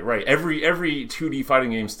just get it right. Every 2D fighting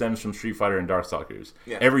game stems from Street Fighter and Darkstalkers.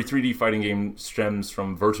 Yeah. Every 3D fighting game stems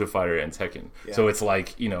from Virtua Fighter and Tekken. Yeah. So it's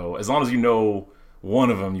like as long as you know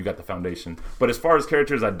one of them, you got the foundation. But as far as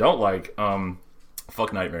characters I don't like,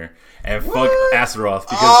 fuck Nightmare, and fuck Astaroth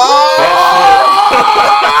because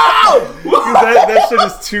that shit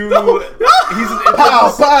is too.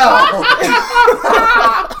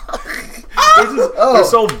 They're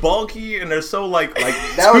so bulky and they're so like 2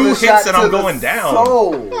 hits and I'm going down.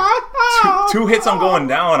 Two hits I'm going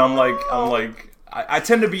down. I'm like. I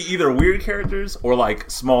tend to be either weird characters or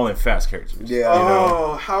like small and fast characters. Yeah.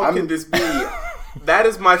 Oh, how can this be? That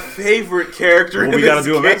is my favorite character. Well, we gotta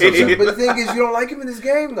do a matchup. But the thing is, you don't like him in this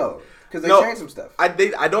game though, because they changed some stuff. I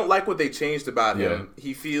don't like what they changed about him.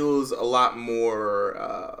 He feels a lot more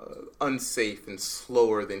unsafe and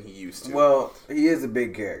slower than he used to. Well, he is a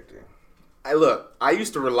big character. I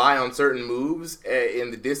used to rely on certain moves in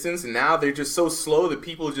the distance, and now they're just so slow that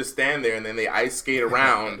people just stand there and then they ice skate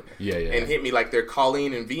around and hit me like they're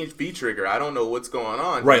Colleen and V-Trigger. I don't know what's going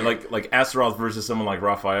on. Right, here. like Astaroth versus someone like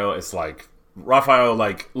Raphael, it's like Raphael,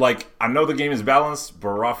 like I know the game is balanced, but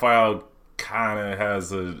Raphael kind of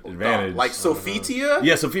has an advantage. Like Sophitia?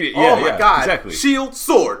 Yeah, Sophitia. Oh my god. Exactly. Shield,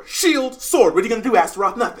 sword. What are you going to do,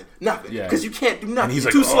 Astaroth? Nothing. Yeah. Because you can't do nothing. And he's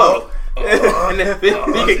like, too slow. And then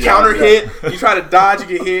you get counter hit. You try to dodge, you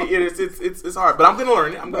get hit. It's hard. But I'm going to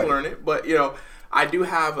learn it. But, I do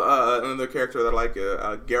have another character that I like,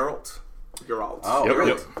 Geralt. Oh,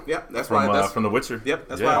 really? Yep. That's why. From The Witcher. Yep.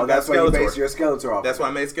 That's why you base your Skeletor off. That's why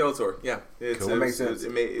I made Skeletor. Yeah. Cool. It makes sense.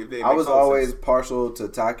 I was always partial to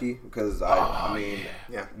Taki because I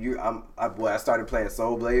started playing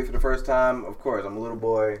Soul Blade for the first time. Of course, I'm a little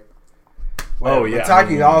boy. But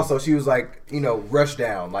Taki also, she was like, rush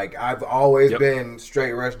down. Like I've always been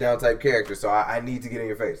straight rush down type character, so I need to get in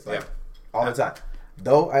your face all the time.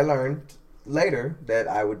 Though I learned later that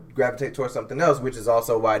I would gravitate towards something else, which is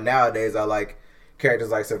also why nowadays I like characters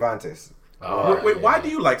like Cervantes. Wait, why do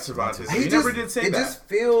you like Cervantes? You never did say that. It just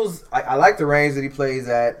feels I like the range that he plays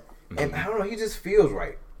at, and I don't know, he just feels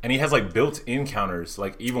right. And he has like built-in counters,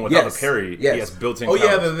 like even without the parry, he has built-in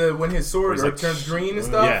counters. The when his sword turns green and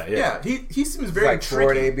stuff. Yeah. He seems very tricky.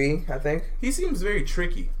 Like AB, I think. He seems very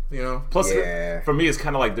tricky. Plus, for me, it's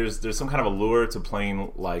kind of like there's some kind of allure to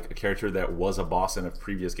playing like a character that was a boss in a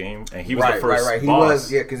previous game, and he was the first boss. He was,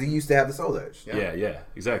 because he used to have the Soul Edge. Yeah,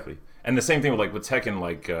 exactly. And the same thing with Tekken,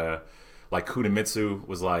 like Kunimitsu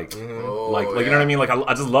was like you know what I mean? Like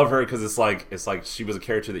I just love her because it's like she was a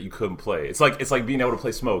character that you couldn't play. It's like being able to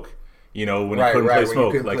play Smoke. When you couldn't play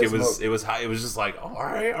Smoke, it was just like, all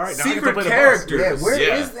right. Secret characters. Yeah, where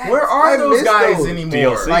is that? Where are those guys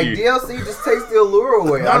anymore? DLC. Like DLC just takes the allure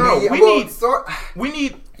away. We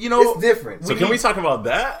need. It's different. So can we talk about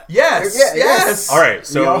that? Yes. All right.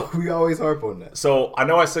 So we always harp on that. So I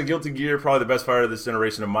know I said Guilty Gear probably the best fighter of this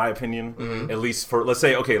generation, in my opinion. At least for let's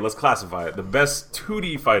classify it. The best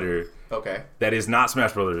 2D fighter. Okay. That is not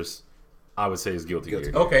Smash Brothers. I would say is Guilty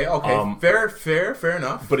Gear. Okay. Fair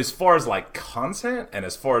enough. But as far as like content and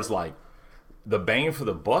as far as like the bang for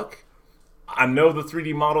the buck, I know the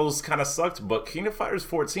 3D models kind of sucked, but Kingdom Fighters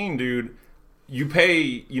 14, dude, you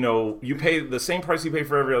pay the same price you pay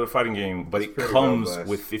for every other fighting game, but it comes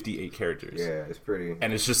with 58 characters. Yeah, it's pretty.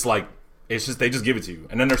 And it's just they just give it to you.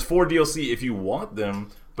 And then there's 4 DLC if you want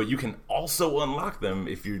them, but you can also unlock them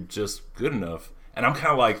if you're just good enough. And I'm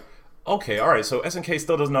kind of like, okay, all right. So SNK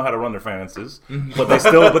still doesn't know how to run their finances, but they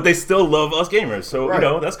still love us gamers. So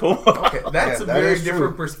that's cool. Okay, that's a very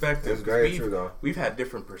different perspective. It's very true, though. We've had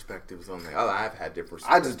different perspectives on that. I've had different.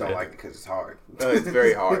 I just don't like it because it's hard. It's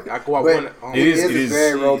very hard. It is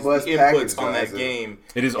very robust inputs on that game.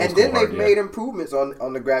 It is, and then they've made improvements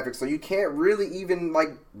on the graphics, so you can't really even like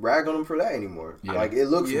rag on them for that anymore. Yeah. Like it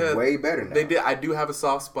looks way better now. They did. I do have a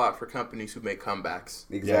soft spot for companies who make comebacks.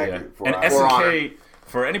 Exactly. And SNK.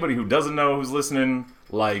 For anybody who doesn't know, who's listening,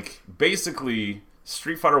 like, basically,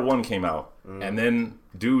 Street Fighter 1 came out, and then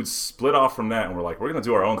dudes split off from that, and we're like, we're going to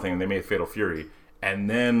do our own thing, and they made Fatal Fury. And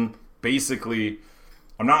then, basically,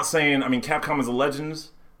 I'm not saying, Capcom is a legend,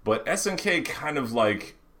 but SNK kind of,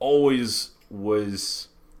 like, always was,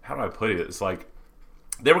 how do I put it? It's like,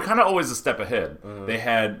 they were kind of always a step ahead. They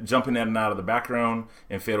had jumping in and out of the background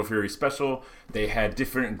in Fatal Fury Special. They had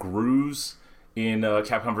different grooves in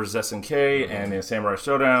Capcom vs. SNK and in Samurai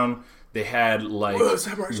Showdown. They had like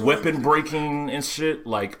weapon breaking and shit,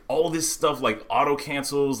 like all this stuff, like auto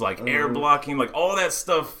cancels, like air blocking, like all that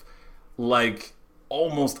stuff, like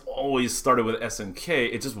almost always started with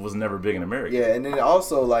SNK. It just was never big in America. Yeah, and then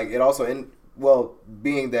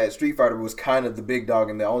being that Street Fighter was kind of the big dog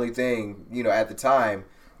and the only thing, at the time,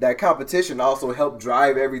 that competition also helped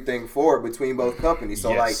drive everything forward between both companies.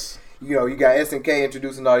 So you got SNK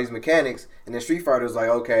introducing all these mechanics, and then Street Fighter was like,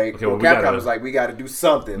 Capcom was like, we got to do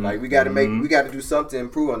something. Like, we got to do something,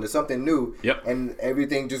 improve on this, something new. Yep. And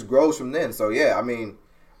everything just grows from then. So, yeah,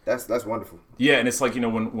 That's wonderful. Yeah, and it's like, you know,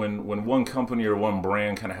 when one company or one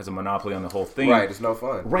brand kind of has a monopoly on the whole thing, right? It's no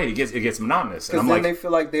fun. Right, it gets monotonous. Because then they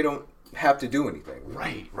feel like they don't have to do anything.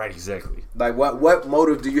 Right, exactly. Like what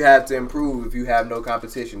motive do you have to improve if you have no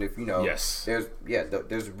competition? If you know,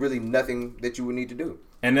 there's really nothing that you would need to do.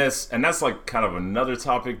 And that's like kind of another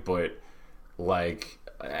topic, but like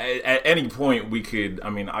at any point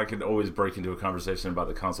I could always break into a conversation about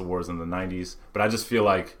the console wars in the 90s, but I just feel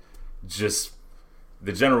like just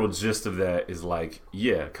the general gist of that is like,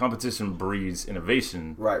 yeah, competition breeds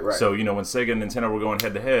innovation. Right. So, you know, when Sega and Nintendo were going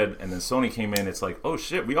head to head and then Sony came in, it's like, oh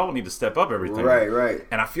shit, we all need to step up everything. Right.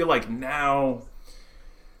 And I feel like now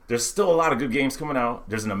there's still a lot of good games coming out.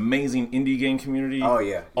 There's an amazing indie game community. Oh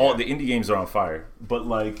yeah. All the indie games are on fire. But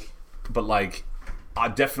I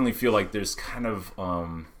definitely feel like there's kind of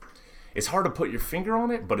it's hard to put your finger on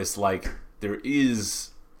it, but it's like there is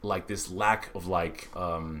like this lack of like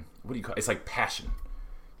what do you call it? It's like passion.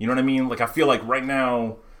 You know what I mean? Like I feel like right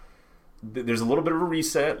now there's a little bit of a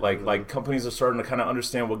reset. Like companies are starting to kind of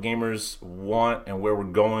understand what gamers want and where we're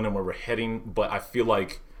going and where we're heading. But I feel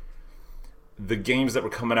like the games that were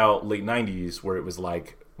coming out late 90s where it was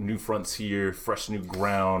like new frontier, fresh new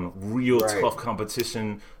ground, real tough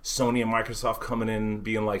competition, Sony and Microsoft coming in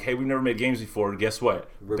being like, hey, we've never made games before. Guess what?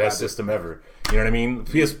 Best system ever. You know what I mean?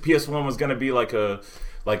 PS1 was going to be like a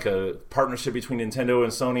partnership between Nintendo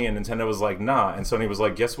and Sony, and Nintendo was like, nah. And Sony was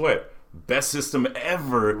like, guess what? Best system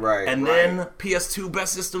ever. Then PS2,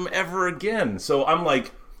 best system ever again. So I'm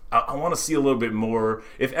like, I want to see a little bit more.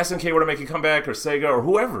 If SNK were to make a comeback, or Sega, or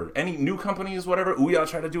whoever, any new companies, whatever, Ouya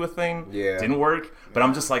tried to do a thing, didn't work. But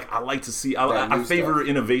I'm just like, I like to see. I favor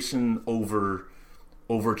innovation over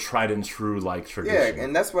tried and true like tradition. Yeah,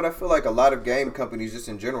 and that's what I feel like a lot of game companies just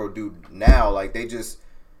in general do now. Like they just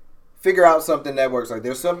figure out something that works. Like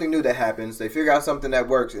there's something new that happens. They figure out something that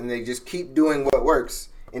works, and they just keep doing what works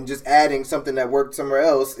and just adding something that worked somewhere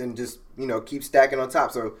else, and just keep stacking on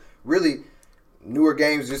top. So really, newer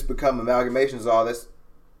games just become amalgamations of all this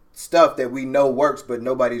stuff that we know works, but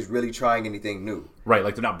nobody's really trying anything new. Right,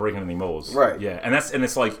 like they're not breaking any molds. Right. Yeah, and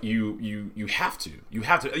it's like you have to.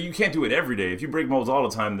 You can't do it every day. If you break molds all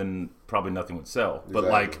the time, then probably nothing would sell. Exactly. But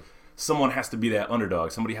like someone has to be that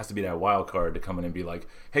underdog. Somebody has to be that wild card to come in and be like,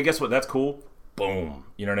 hey, guess what? That's cool. Boom.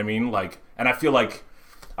 You know what I mean? Like, and I feel like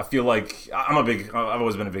I've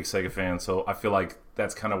always been a big Sega fan, so I feel like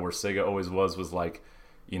that's kind of where Sega always was like,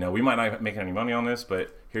 we might not make any money on this,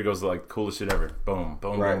 but here goes the like coolest shit ever. Boom,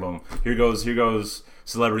 boom, boom, boom. Here goes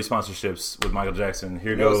celebrity sponsorships with Michael Jackson.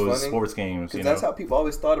 Here goes sports games. That's how people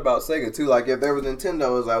always thought about Sega too. Like if there was Nintendo,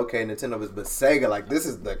 it was like, okay, Nintendo was, but Sega, like this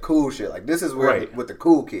is the cool shit. Like this is where with the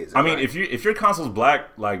cool kids. I mean, if your console's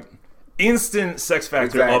black, like instant sex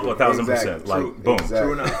factor up 1,000%. Like boom.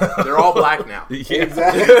 True enough. They're all black now.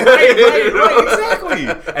 Exactly. right, exactly.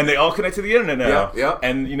 And they all connect to the internet now. Yeah.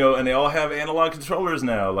 And and they all have analog controllers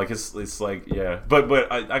now. Like it's like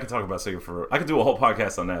But I could talk about Sega I could do a whole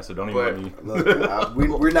podcast on that. So don't even let me.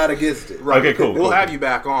 Look, we're not against it. Right. Okay, cool. We'll have you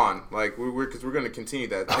back on. Like because we're going to continue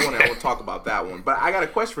that. I want to talk about that one. But I got a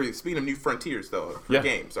question for you. Speaking of new frontiers though, for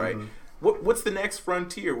games, right? Mm-hmm. What's the next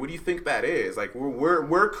frontier? What do you think that is? Like,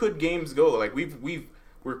 where could games go? Like,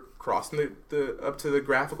 we're crossing the up to the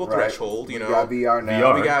graphical threshold. We got VR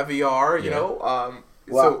now. We got VR. You know.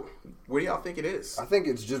 So, what do y'all think it is? I think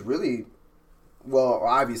it's just really, well,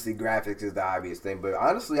 obviously graphics is the obvious thing, but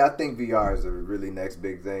honestly, I think VR is a really next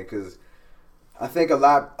big thing because I think a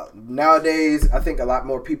lot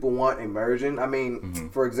more people want immersion. I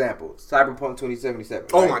mean, for example, Cyberpunk 2077.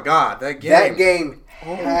 Oh my God, that game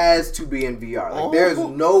has to be in VR. Like, there's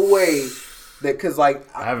no way that because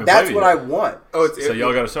that's what I want. So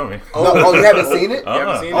y'all got to show me. You haven't seen it? You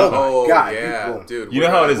haven't seen it? Oh my God, yeah, dude. You know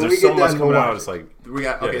how it is. There's so much coming out. It's like we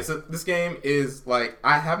got So this game is like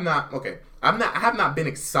I have not been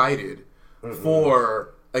excited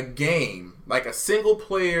for a game, like a single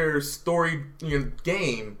player story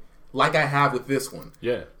game like I have with this one.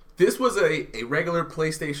 Yeah. This was a regular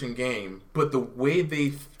PlayStation game, but the way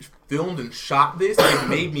they filmed and shot this, it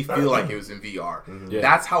made me feel like it was in VR. Mm-hmm. Yeah.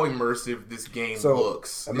 That's how immersive this game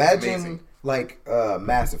looks. Imagine like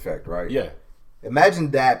Mass Effect, right? Yeah.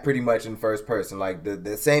 Imagine that pretty much in first person, like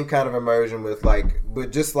the same kind of immersion with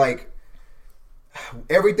but just like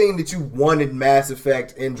everything that you wanted Mass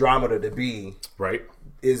Effect Andromeda to be. Right.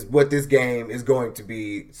 Is what this game is going to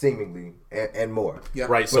be seemingly and more. Yeah.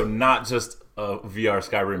 Right, so not just a VR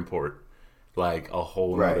Skyrim port. like a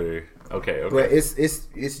whole other. Okay. But it's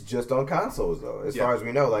just on consoles though, as far as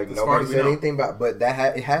we know. Like nobody said anything about, but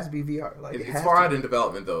that it has to be VR. Like it's far out in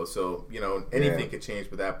development though, so anything could change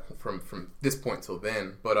with that from this point till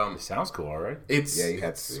then. But it sounds cool, all right. You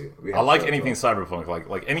have to see it. I like anything cyberpunk,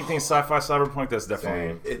 like anything sci-fi cyberpunk. That's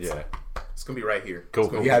definitely It's gonna be right here.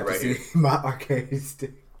 Cool. You have to see my arcade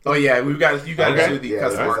stick. Oh yeah, you got to do the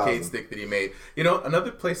custom arcade stick that he made.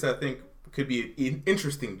 Another place that I think could be an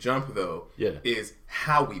interesting jump though is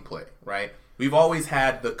how we play, right? We've always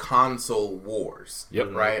had the console wars,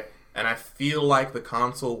 right? And I feel like the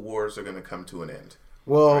console wars are going to come to an end.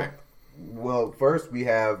 Well, first we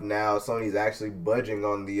have now Sony's actually budging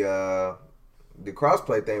on the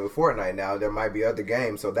crossplay thing with Fortnite. Now there might be other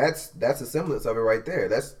games, so that's a semblance of it right there.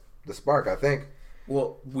 That's the spark, I think.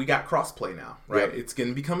 Well, we got crossplay now, right? Yep. It's going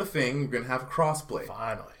to become a thing. We're going to have crossplay,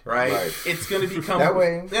 finally, right? It's going to become that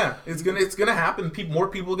way. Yeah, it's gonna happen. More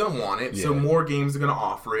people are going to want it, so more games are going to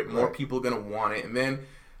offer it. More people are going to want it, and then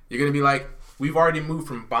you're going to be like, we've already moved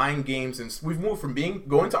from buying games, and we've moved from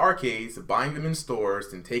going to arcades to buying them in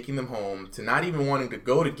stores and taking them home to not even wanting to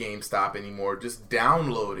go to GameStop anymore. Just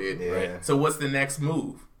download it. Yeah. Right? So what's the next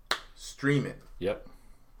move? Stream it. Yep.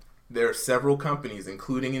 There are several companies,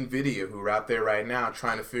 including NVIDIA, who are out there right now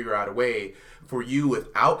trying to figure out a way for you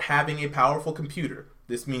without having a powerful computer.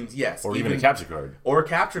 This means, or even a capture card. Or a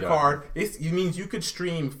capture card. It means you could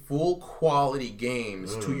stream full quality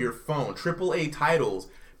games to your phone, AAA titles,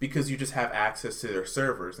 because you just have access to their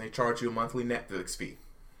servers, and they charge you a monthly Netflix fee.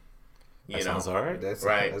 Sounds all right. That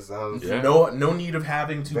sounds no need of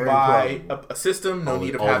having to buy a system, no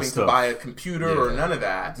need of having to buy a computer or none of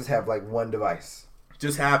that. Just have like one device.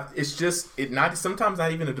 Sometimes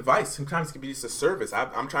not even a device. Sometimes it can be just a service.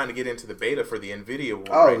 I'm trying to get into the beta for the NVIDIA one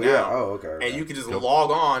right now. Oh, okay. And you can just log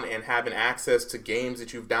on and have an access to games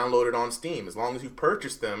that you've downloaded on Steam. As long as you've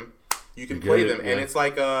purchased them, you can play them. And it's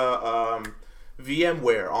like a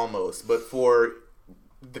VMware almost, but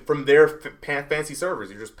from their fancy servers.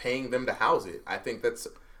 You're just paying them to house it. I think that's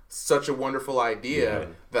such a wonderful idea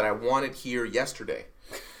that I wanted here yesterday.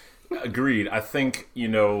 Agreed. I think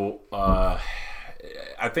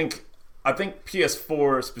I think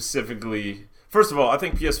PS4 specifically. First of all, I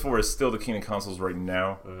think PS4 is still the king of consoles right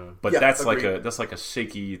now, but that's agreed. like a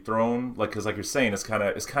shaky throne. Like because like you're saying, it's kind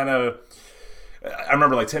of. I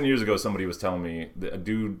remember like 10 years ago, somebody was telling me, a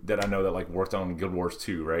dude that I know that like worked on Guild Wars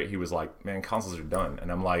 2, right? He was like, "Man, consoles are done,"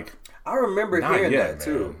 and I'm like, I remember hearing that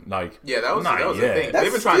too. Like, that was the thing. That's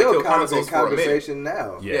they've been trying to kill consoles for a conversation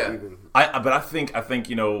now. Yeah. But I think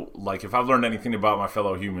like if I've learned anything about my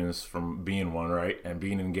fellow humans from being one, right, and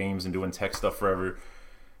being in games and doing tech stuff forever,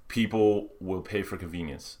 people will pay for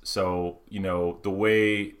convenience. So the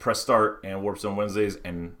way Press Start and Warp Zone Wednesdays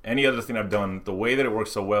and any other thing I've done, the way that it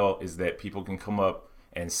works so well is that people can come up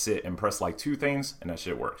and sit and press like two things, and that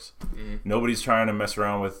shit works. Nobody's trying to mess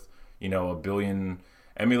around with a billion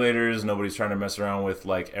emulators. Nobody's trying to mess around with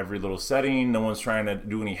like every little setting. No one's trying to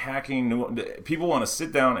do any hacking. People want to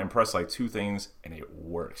sit down and press like two things, and it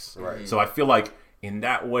works. Right. So I feel like in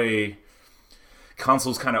that way,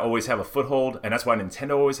 consoles kind of always have a foothold, and that's why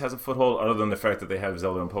Nintendo always has a foothold, other than the fact that they have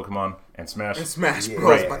Zelda and Pokemon and Smash. And Smash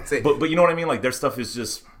Bros. Right. But you know what I mean? Like their stuff is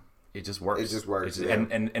just. It just works. It just works.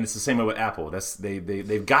 And it's the same way with Apple.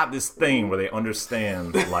 They've got this thing where they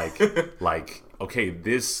understand like okay,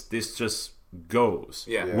 this just goes.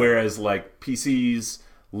 Yeah. Whereas like PCs,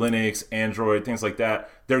 Linux, Android, things like that,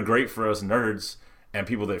 they're great for us nerds and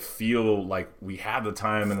people that feel like we have the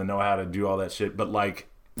time and the know how to do all that shit. But like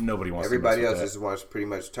nobody wants. Everybody else that. just wants pretty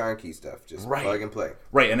much turnkey stuff, just plug and play.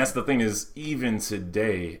 Right, and that's the thing is even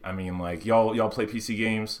today. I mean, like y'all play PC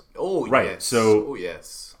games. Oh right. Yes. So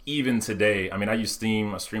yes. Even today, I mean, I use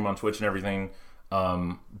Steam, I stream on Twitch and everything,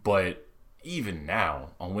 but even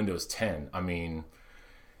now on Windows 10, I mean,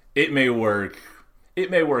 it may work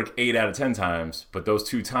 8 out of 10 times, but those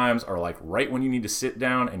 2 times are like right when you need to sit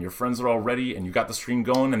down and your friends are all ready and you got the stream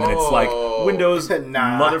going, and then it's like Windows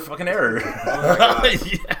motherfucking error. Oh my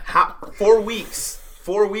God. 4 weeks.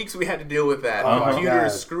 4 weeks we had to deal with that. Computer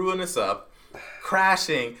is screwing us up.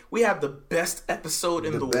 Crashing. We have the best episode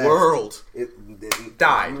in the world. It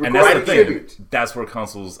died. And that's the thing. That's where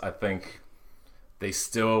consoles, I think, they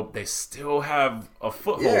still have a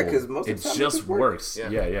foothold. Yeah, because most of the the time it just works.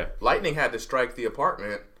 Yeah. Lightning had to strike the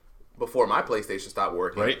apartment before my PlayStation stopped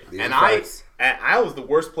working. Right. And I was the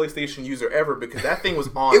worst PlayStation user ever because that thing was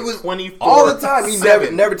on. It was 24 all the time. You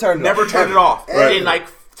never turned it off. Never turned it off. Right. In like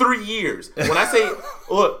 3 years. When I say,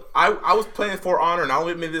 look, I was playing For Honor, and I'll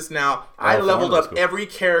admit this now, I leveled up every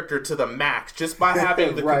character to the max just by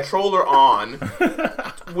having the controller on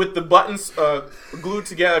with the buttons glued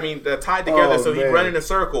together, tied together so he'd run in a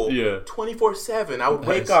circle 24/7. I would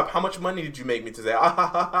wake up, how much money did you make me today?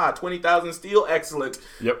 20,000 steel, excellent.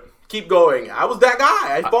 Yep. Keep going. I was that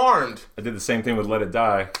guy. I farmed. I did the same thing with Let It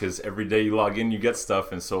Die, because every day you log in, you get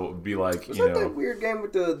stuff, and so it would be like, was that weird game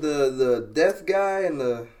with the death guy and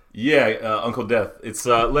the... Yeah, Uncle Death. It's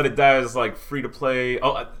Let It Die is like free to play.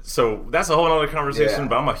 Oh, so that's a whole other conversation.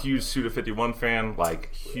 But I'm a huge Suda 51 fan.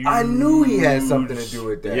 Like, huge. I knew he had something to do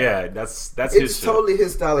with that. Yeah, that's his. It's totally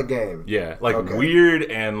his style of game. Yeah, like weird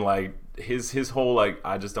and like his whole like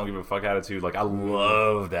I just don't give a fuck attitude. Like I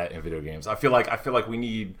love that in video games. I feel like we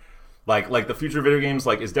need. Like the future of video games,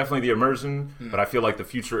 like, is definitely the immersion, but I feel like the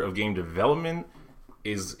future of game development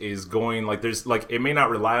is going, like, there's, like, it may not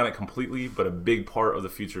rely on it completely, but a big part of the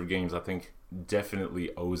future of games, I think, definitely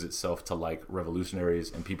owes itself to, like,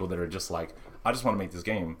 revolutionaries and people that are just like, I just want to make this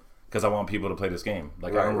game because I want people to play this game.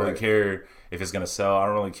 Like, I don't really care if it's going to sell. I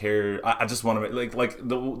don't really care. I just want to make, like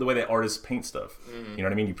the way that artists paint stuff. You know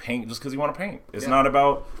what I mean? You paint just because you want to paint. It's not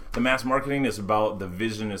about the mass marketing. It's about the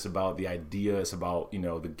vision. It's about the idea. It's about, the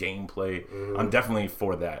gameplay. I'm definitely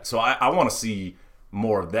for that. So I want to see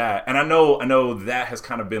more of that. And I know that has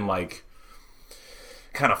kind of been like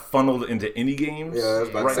kind of funneled into indie games. Yeah, I was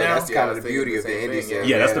about to say, that's kind of the beauty of the indie scene.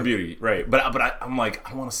 Yeah, that's the beauty, right? But I'm like,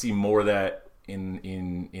 I want to see more of that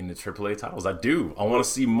in the AAA titles. I do. I want to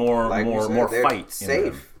see more fight.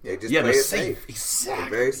 Safe. They're play safe. Exactly.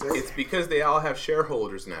 Very safe. It's because they all have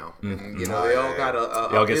shareholders now. And, they all got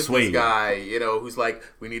a business swayed. guy, who's like,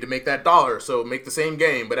 we need to make that dollar, so make the same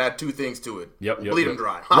game, but add 2 things to it. Bleed them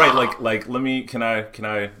dry. Right. Like. Let me. Can I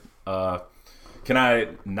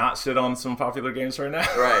not shit on some popular games right now?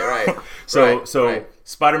 Right. So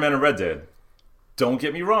Spider-Man and Red Dead. Don't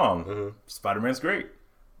get me wrong. Spider-Man's great.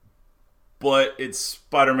 But it's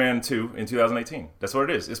Spider-Man 2 in 2018. That's what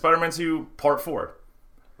it is. It's Spider-Man 2 Part 4.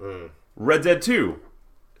 Red Dead 2.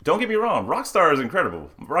 Don't get me wrong. Rockstar is incredible.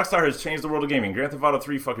 Rockstar has changed the world of gaming. Grand Theft Auto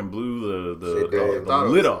 3 fucking blew the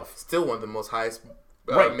lid off. Still one of the most highest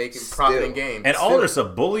making profiting games. And all their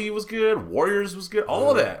stuff. Bully was good. Warriors was good. All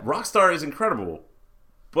of that. Rockstar is incredible.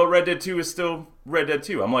 But Red Dead 2 is still Red Dead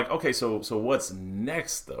 2. I'm like, okay, so what's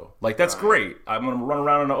next, though? Like, that's great. I'm going to run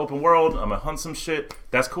around in an open world. I'm going to hunt some shit.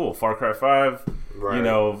 That's cool. Far Cry 5.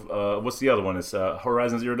 Right. What's the other one? It's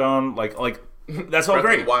Horizon Zero Dawn. Like that's all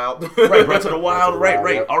great. Wild. Right, Breath of the Wild.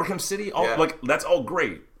 Right. Arkham City. Like, that's all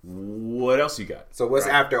great. What else you got? So what's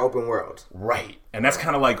after open world? Right. And that's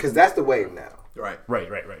kind of like... Because that's the wave now. Right.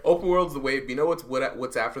 Open world's the wave. You know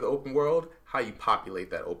what's after the open world? How you populate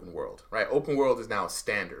that open world, right? Open world is now a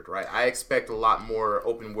standard, right? I expect a lot more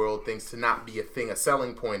open world things to not be a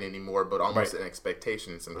selling point anymore, but almost an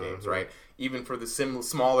expectation in some games, right? Even for the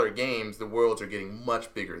smaller games, the worlds are getting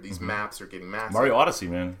much bigger. These maps are getting massive. Mario Odyssey,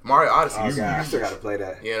 man. Mario Odyssey. Oh, God, I still got to play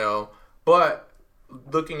that. But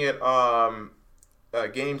looking at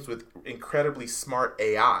games with incredibly smart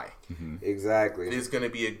AI. Exactly. Is going to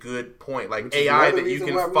be a good point. Like AI that you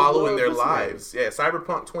can follow in their lives. Yeah,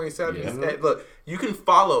 Cyberpunk 2077. Look, you can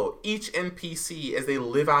follow each NPC as they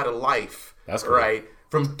live out a life. That's cool. Right?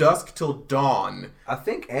 From dusk till dawn. I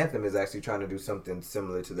think Anthem is actually trying to do something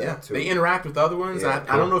similar to that, too. They interact with other ones. Yeah,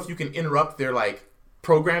 I don't know if you can interrupt their,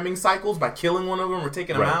 programming cycles by killing one of them or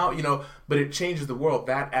taking them out, but it changes the world.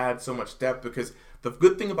 That adds so much depth because the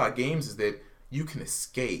good thing about games is that you can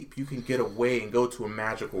escape. You can get away and go to a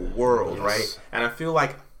magical world, right? And I feel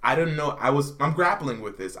like, I don't know, I'm grappling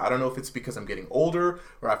with this. I don't know if it's because I'm getting older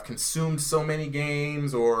or I've consumed so many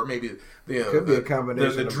games or maybe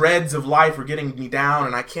the dreads of life are getting me down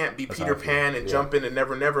and I can't be Peter Pan and jump into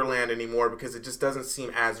Never Never Land anymore because it just doesn't seem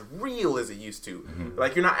as real as it used to.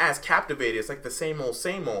 Like, you're not as captivated. It's like the same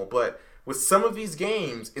old, but with some of these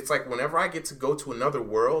games, it's like whenever I get to go to another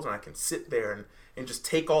world and I can sit there and just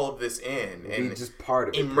take all of this in and just part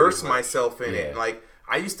of it, immerse myself in it. Like,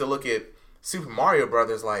 I used to look at Super Mario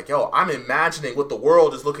Brothers like, I'm imagining what the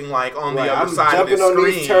world is looking like on the other side of the screen. On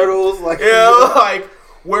these turtles, like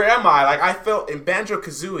where am I? Like, I felt in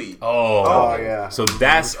Banjo-Kazooie. Oh yeah. So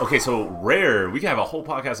that's okay. So Rare, we can have a whole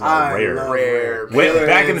podcast about Rare. Rare.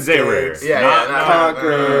 Back in the day, Rare.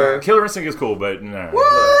 Conquer. Killer Instinct is cool, but no.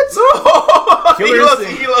 What? Killer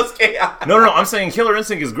Instinct. He loves chaos. No. I'm saying Killer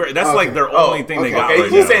Instinct is great. That's like their only thing they got. Okay,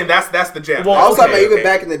 right he's now. saying that's the gem. Well, also, even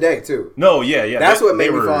back in the day too. No, yeah. That's what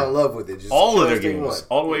made me fall in love with it. Just all of their games,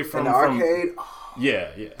 all the way from the arcade.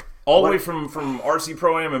 Yeah. All the way from RC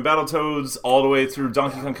Pro-Am and Battletoads all the way through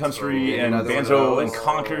Donkey Kong Country and Banjo and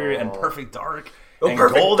Conquer and Perfect Dark and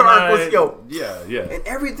Perfect Dark was yeah. And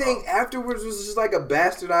everything afterwards was just like a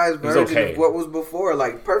bastardized version of what was before.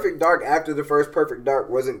 Like Perfect Dark after the first Perfect Dark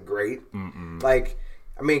wasn't great. Like.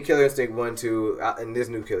 I mean, Killer Instinct 1, 2, and this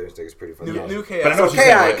new Killer Instinct is pretty funny. New Chaos. But I know so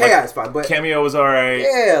Chaos is fine, but Cameo was alright.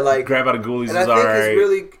 Yeah, like Grab Out of Ghoulies was alright.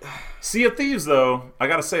 Really... Sea of Thieves, though, I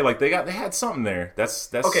gotta say, like they had something there.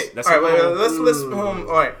 That's okay. That's all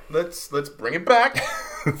right, let's bring it back.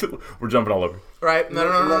 We're jumping all over. Right? No. We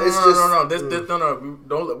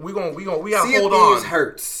gotta sea hold on. It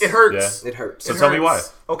hurts. It hurts. Yeah. It hurts. So tell me why.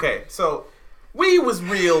 Okay, so. We was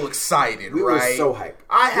real excited, we right? We were so hyped.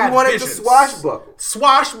 We wanted to swashbuckle.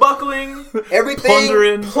 Swashbuckling.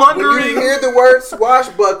 Everything. Plundering. When you hear the word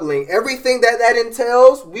swashbuckling, everything that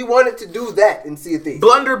entails, we wanted to do that in Sea of Thieves.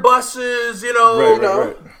 Blunderbusses,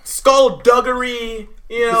 right. Skullduggery,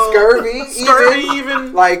 Scurvy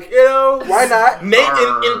even. Like, why not?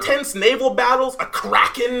 Intense naval battles, a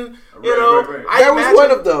kraken. Right. That was one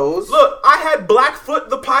of those. Look, I had Blackfoot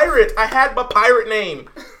the pirate. I had my pirate name,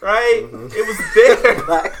 right? Mm-hmm. It was there.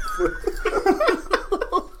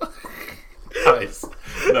 Nice.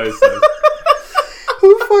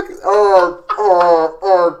 Who fuck?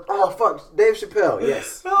 Dave Chappelle.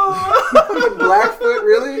 Yes. Fucking Blackfoot,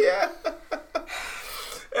 really? Yeah.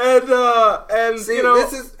 And see,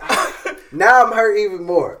 this is now I'm hurt even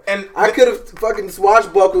more. And I could have fucking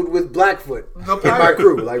swashbuckled with Blackfoot in my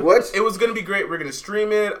crew. Like what? It was gonna be great. We're gonna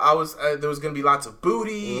stream it. There was gonna be lots of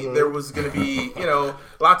booty. Mm-hmm. There was gonna be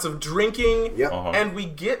lots of drinking. Yep. And we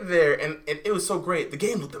get there, and it was so great. The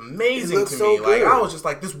game looked amazing to me. Like I was just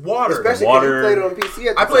like, this water. Especially because you played on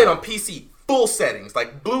PC. I played on PC. Full settings,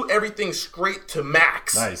 like blew everything straight to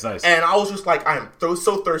max. Nice. And I was just like, I am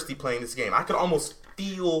so thirsty playing this game. I could almost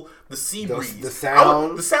feel the sea breeze. The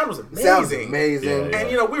sound. The sound was amazing. The sound was amazing. Yeah. And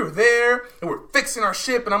we were there and we're fixing our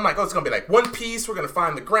ship, and I'm like, oh, it's gonna be like One Piece. We're gonna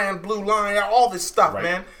find the Grand Blue Line, all this stuff,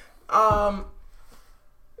 man.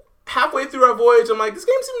 Halfway through our voyage, I'm like, this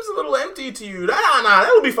game seems a little empty to you. Nah,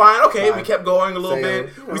 that'll be fine. Okay, we kept going a little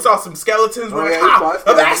bit. We saw some skeletons. We're like,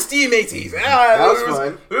 Avasti, mateys. That was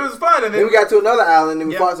fun. It was fun. And then we got to another island and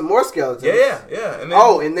we fought some more skeletons. Yeah. And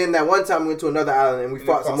then that one time we went to another island and we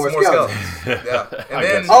fought some more skeletons. Yeah. And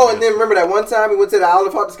then remember that one time we went to the island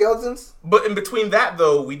and fought the skeletons? But in between that,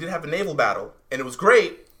 though, we did have a naval battle, and it was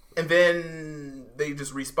great. And then they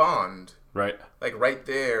just respawned. Right. Like right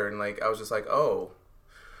there, and like I was just like, oh.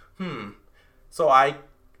 So I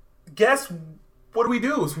guess what do we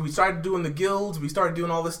do? So we started doing the guilds, we started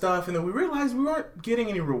doing all this stuff, and then we realized we weren't getting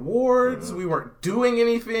any rewards, we weren't doing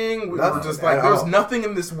anything, we were just like, there was nothing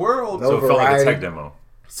in this world. So it felt like a tech demo.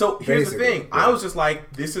 So here's the thing, I was just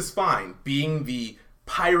like, this is fine. Being the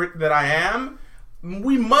pirate that I am,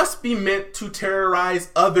 we must be meant to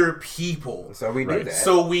terrorize other people. So we did that.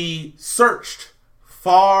 So we searched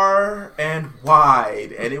far and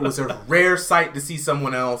wide, and it was a rare sight to see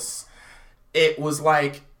someone else. It was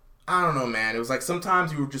like, I don't know, man. It was like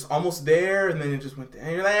sometimes you were just almost there, and then it just went there.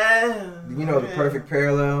 And you're like, the perfect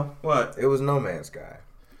parallel? What? It was No Man's Sky.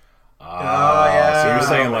 So you're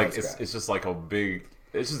saying like it's just like a big.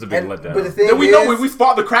 It's just a big letdown. But the thing we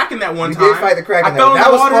fought the Kraken that one time. We did fight the Kraken.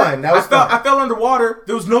 That was fun. I fell underwater.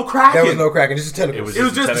 There was no Kraken. There was no Kraken. Just tentacles. It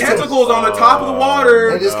was just tentacles on the top of the water.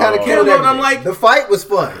 And just kind of killed everything. I'm like, the fight was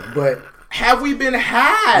fun, but have we been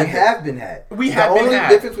had? We have been had. The only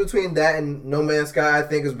difference between that and No Man's Sky, I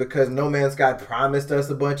think, is because No Man's Sky promised us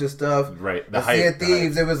a bunch of stuff. Right. Sea of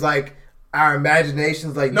Thieves, it was like our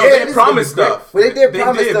imaginations. Like, they promised stuff. Well, they did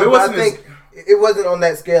promise stuff, but I think it wasn't on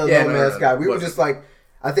that scale of No Man's Sky. We were just like,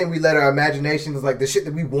 I think we let our imaginations, like the shit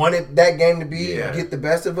that we wanted that game to be, get the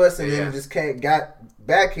best of us, and then it just got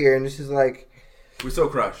back here, and it's just like, we're so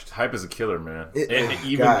crushed. Hype is a killer, man.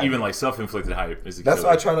 Even like self-inflicted hype is a killer. That's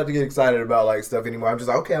why I try not to get excited about like stuff anymore. I'm just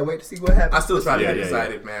like, okay, I'll wait to see what happens. I still try to get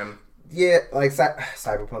excited, man. Yeah, like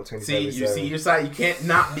Cyberpunk 2077. See, you see your side. You can't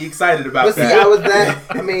not be excited about that. But see, I was that.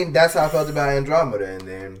 I mean, that's how I felt about Andromeda, and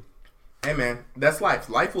then. Hey, man, that's life.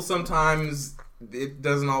 Life will sometimes. It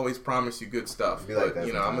doesn't always promise you good stuff. But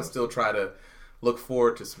I'm gonna still try to look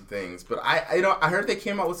forward to some things. But I heard they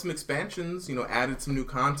came out with some expansions. Added some new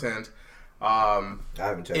content. I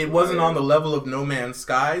haven't checked. It wasn't on the level of No Man's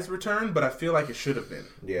Sky's return, but I feel like it should have been.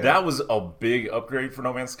 Yeah, that was a big upgrade for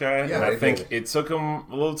No Man's Sky, and I think it took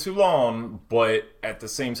them a little too long. But at the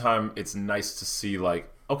same time, it's nice to see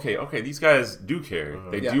like, okay, these guys do care.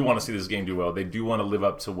 They do want to see this game do well. They do want to live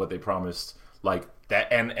up to what they promised. Like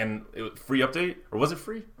that, and free update, or was it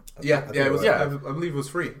free? Yeah, it was. I believe it was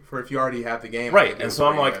free for if you already have the game. Right, and so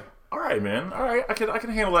I'm like, all right, man, all right, I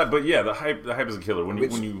can handle that. But yeah, the hype is a killer when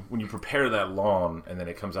you prepare that long, and then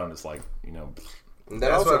it comes out and it's like, And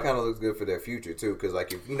that also kind of looks good for their future too, because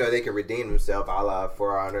like if they can redeem themselves, a la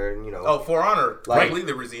For Honor, For Honor,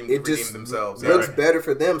 completely redeem themselves. It looks better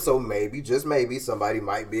for them, so maybe, just maybe, somebody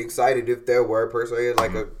might be excited if there were per se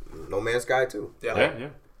like a No Man's Sky 2.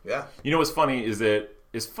 Yeah. You know what's funny is that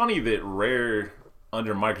it's funny that Rare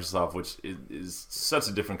under Microsoft, which is such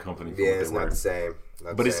a different company. From it's not the same.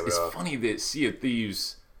 But it's funny that Sea of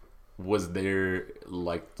Thieves was there,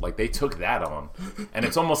 like they took that on, and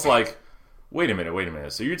it's almost like. Wait a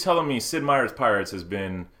minute. So you're telling me Sid Meier's Pirates has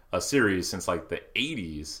been a series since like the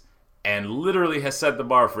 80s and literally has set the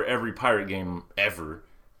bar for every pirate game ever,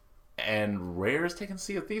 and Rare's taking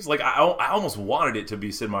Sea of Thieves? Like, I almost wanted it to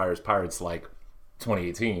be Sid Meier's Pirates like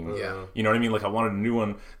 2018. Yeah. You know what I mean? Like, I wanted a new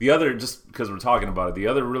one. The other, just because we're talking about it, the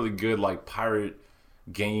other really good like pirate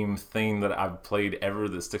game thing that I've played ever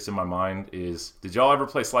that sticks in my mind is, did y'all ever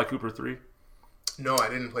play Sly Cooper 3? No, I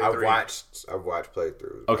didn't play 3. I've watched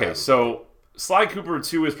playthroughs. Okay, so Sly Cooper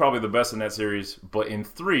 2 is probably the best in that series, but in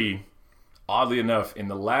 3, oddly enough, in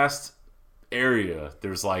the last area,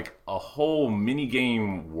 there's like a whole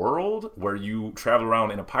mini-game world where you travel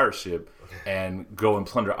around in a pirate ship and go and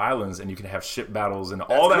plunder islands, and you can have ship battles and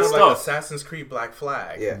all that stuff. Like Assassin's Creed Black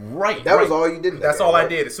Flag. Yeah. Right. That was all you did. That's all I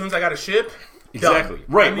did. As soon as I got a ship, exactly. done.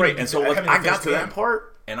 Right. And so I got to that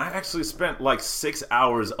part, and I actually spent like 6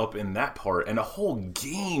 hours up in that part, and the whole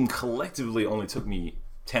game collectively only took me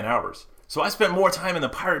 10 hours. So I spent more time in the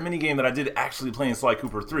pirate minigame than I did actually playing Sly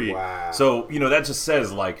Cooper 3. Wow. So, that just says,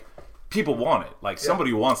 like, people want it. Like,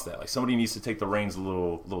 somebody wants that. Like, somebody needs to take the reins a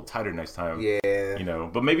little tighter next time. Yeah.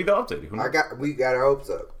 But maybe they'll update it. We got our hopes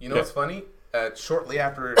up. You know what's funny? Shortly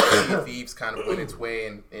after Sea of Thieves kind of went its way,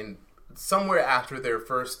 and somewhere after their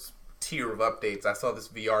first tier of updates, I saw this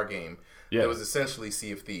VR game that was essentially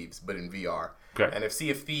Sea of Thieves, but in VR. Okay. And if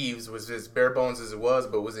Sea of Thieves was as bare bones as it was,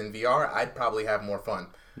 but was in VR, I'd probably have more fun.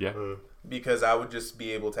 Yeah. Because I would just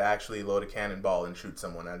be able to actually load a cannonball and shoot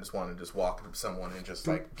someone. I just want to just walk up to someone and just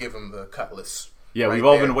like give them the cutlass. Yeah, we've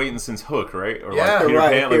all been waiting since Hook, right? Or Yeah, like Peter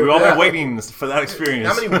Pan. Like, we've all been waiting for that experience.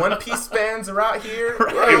 How many One Piece fans are out here?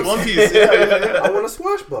 Right, One Piece. I want to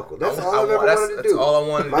swashbuckle. That's all I've ever wanted to do. That's all I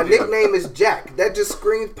wanted to do. My nickname is Jack. That just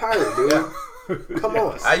screams pirate, dude. Come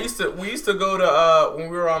on. We used to go to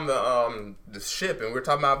when we were on the ship and we were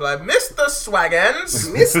talking about like Mr.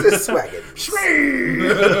 Swaggins. Mr. Swaggins.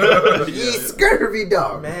 Ye scurvy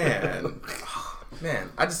dog. Man.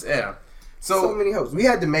 I just So many hopes. We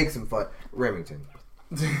had to make some fun. Remington.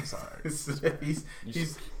 Sorry. he's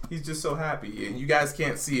just so happy. And you guys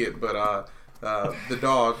can't see it, but the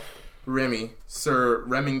dog Remy, Sir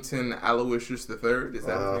Remington Aloysius III. Is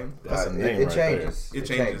that his name? That's a name. It changes. It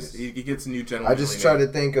changes. He gets a new gentleman. I just try to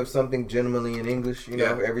think of something gentlemanly in English,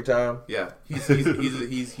 every time. Yeah,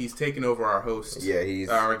 he's taking over our host. Yeah, he's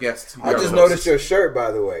our guest. I just noticed your shirt, by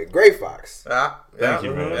the way, Gray Fox. Thank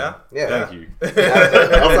you, man. Yeah. Thank you.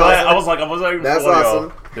 I was like, that's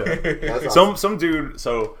awesome. Yeah. That's awesome. Some dude,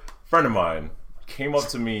 so a friend of mine came up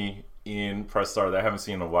to me in Press Start that I haven't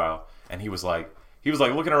seen in a while, and he was like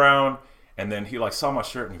looking around, and then he like saw my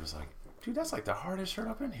shirt, and he was like, dude, that's like the hardest shirt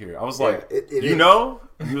up in here. I was like, it know?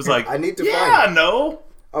 And he was like, I need to find it. I know.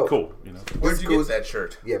 Oh, cool. Where'd you get that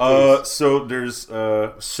shirt? Yeah, so there's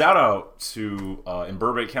shout out to in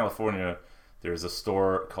Burbank, California. There's a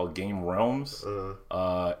store called Game Realms.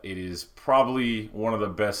 It is probably one of the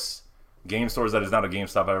best game stores that is not a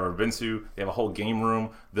GameStop I've ever been to. They have a whole game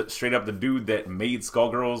room. Straight up, the dude that made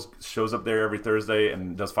Skullgirls shows up there every Thursday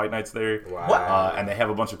and does fight nights there. Wow. And they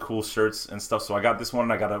have a bunch of cool shirts and stuff. So I got this one,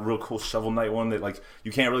 and I got a real cool Shovel Knight one that like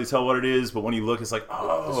you can't really tell what it is, but when you look, it's like,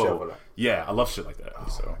 oh, yeah, I love shit like that.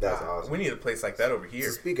 So that's awesome. We need a place like that over here.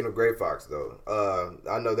 So speaking of Gray Fox, though,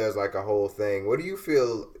 I know there's like a whole thing. What do you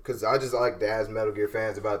feel? Because I just like to ask Metal Gear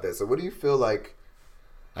fans about that. So what do you feel like?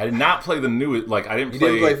 I did not play the new. Like I didn't. You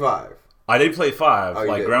didn't play 5. I did play 5,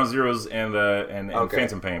 like did. Ground Zeroes and okay.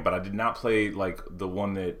 Phantom Pain, but I did not play like the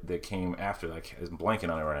one that came after. Like, I'm blanking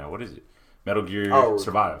on it right now. What is it? Metal Gear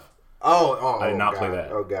Survive. I did not play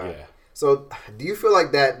that. Oh god. Yeah. So, do you feel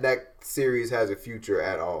like that series has a future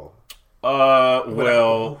at all?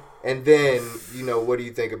 Well. And then what do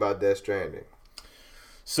you think about Death Stranding?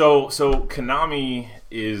 So Konami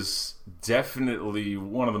is definitely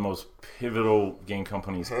one of the most pivotal game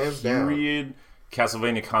companies. Hands period. Down.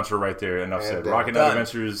 Castlevania Contra right there. Enough said. Down. Rocket Knight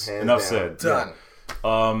Adventures. Hands enough down. said. Done.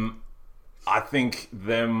 I think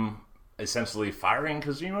them essentially firing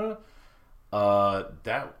Kojima,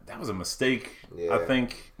 that was a mistake. Yeah. I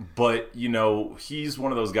think, but he's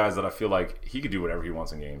one of those guys that I feel like he could do whatever he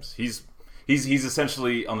wants in games. He's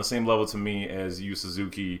essentially on the same level to me as Yu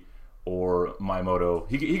Suzuki or Miyamoto.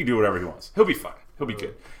 He can do whatever he wants. He'll be fine. He'll be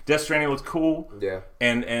good. Death Stranding looks cool. Yeah.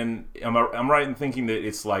 And I'm right in thinking that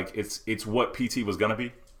it's like it's what PT was gonna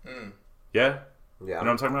be. Yeah. Yeah. You know what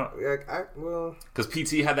I'm talking about? Yeah. Well, because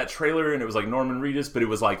PT had that trailer and it was like Norman Reedus, but it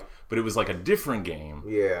was like a different game.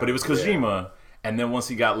 Yeah. But it was Kojima. And then once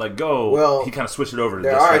he got let go, he kind of switched it over to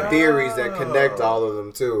there Death Stranding. are theories that connect all of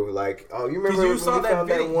them too. Like, you remember when we found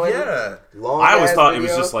that one? Yeah. I always thought it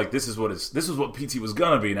was just like this is what PT was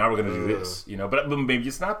gonna be. Now we're gonna do this, But maybe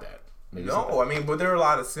it's not that. I mean, but there are a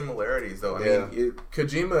lot of similarities though. I mean,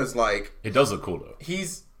 Kojima is like, it does look cool though.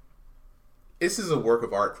 This is a work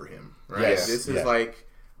of art for him, right? Yes.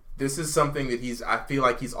 This is something that I feel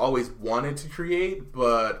like he's always wanted to create,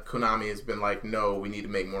 but Konami has been like, no, we need to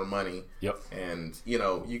make more money. Yep. And,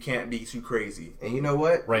 you can't be too crazy. And you know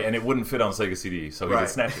what? Right, and it wouldn't fit on Sega CD, so he could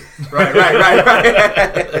snatch it. Right.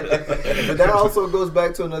 But that also goes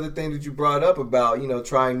back to another thing that you brought up about,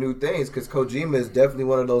 trying new things, because Kojima is definitely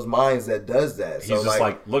one of those minds that does that. He's just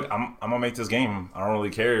like, look, I'm going to make this game. I don't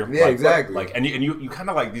really care. Yeah, exactly. And you kind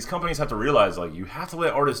of like, these companies have to realize, like, you have to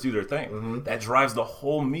let artists do their thing. Mm-hmm. That drives the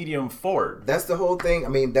whole medium forward. That's the whole thing. I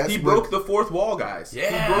mean, he broke the fourth wall, guys.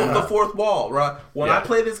 Yeah. He broke the fourth wall, right? When I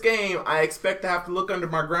play this game, I expect to have to look under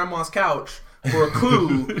my grandma's couch for a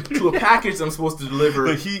clue to a package I'm supposed to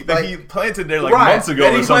deliver. That he planted there months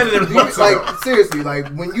ago or something. Like, seriously, like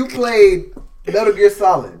when you played Metal Gear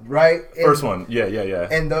Solid, right? First one. Yeah.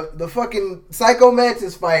 And the fucking Psycho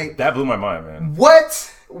Mantis fight. That blew my mind, man.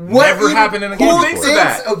 What never happened in a game before. Who thinks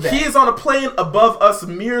of that? He is on a plane above us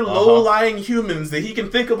mere low-lying humans that he can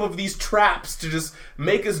think of these traps to just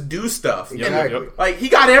make us do stuff. Exactly. And, like, he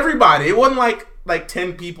got everybody. It wasn't like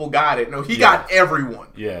 10 people got it. No, he got everyone.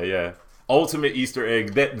 Yeah. Ultimate Easter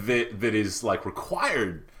egg that is like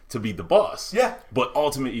required to be the boss. Yeah. But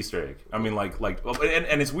ultimate Easter egg. I mean, like,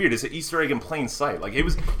 and it's weird. It's an Easter egg in plain sight. Like it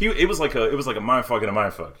was like a mind fuck and a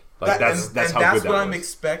mind fuck. Like that's how good that was. That's what I'm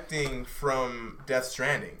expecting from Death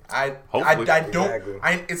Stranding.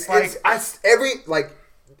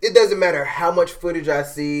 It doesn't matter how much footage I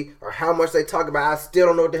see or how much they talk about. I still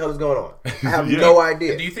don't know what the hell is going on. I have no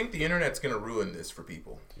idea. Do you think the internet's going to ruin this for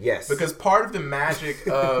people? Yes. Because part of the magic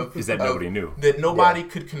of is that nobody knew. That nobody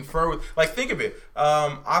could confer with. Like, think of it.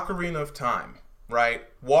 Ocarina of Time, right?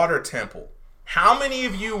 Water Temple. How many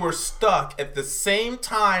of you were stuck at the same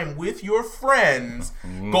time with your friends,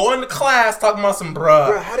 going to class, talking about some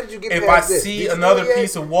bruh? How did you get if past I this? see another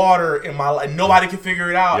piece of water in my life, nobody can figure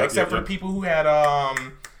it out except for the people who had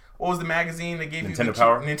what was the magazine they gave Nintendo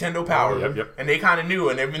Power? Nintendo Power. Yep. And they kind of knew,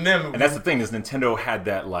 and even them. And that's the thing is Nintendo had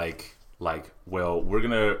that well,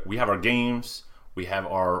 we have our games. We have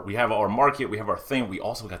our market, we have our thing. We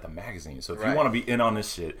also got the magazine. So if you want to be in on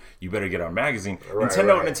this shit, you better get our magazine.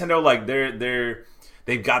 Nintendo, like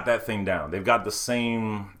they've got that thing down. They've got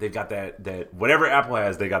that whatever Apple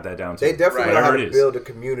has, they got that down too. They definitely know how to build a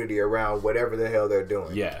community around whatever the hell they're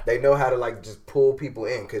doing. Yeah, they know how to just pull people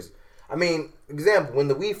in. Because example, when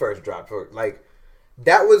the Wii first dropped,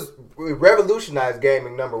 that was revolutionized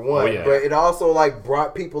gaming, number one. But it also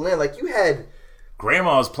brought people in. Like you had.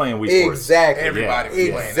 Grandma was playing Wii Sports. Exactly. Everybody was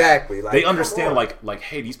playing. Exactly. They understand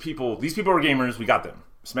hey, these people are gamers, we got them.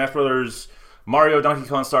 Smash Brothers, Mario, Donkey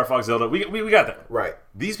Kong, Star Fox, Zelda, we got them. Right.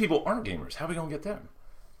 These people aren't gamers. How are we gonna get them?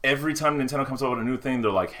 Every time Nintendo comes out with a new thing,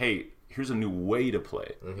 they're like, hey, here's a new way to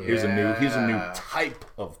play. Mm-hmm. Here's a new type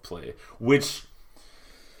of play. Which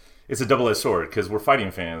it's a double-edged sword because we're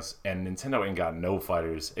fighting fans, and Nintendo ain't got no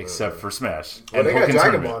fighters except for Smash and Pokken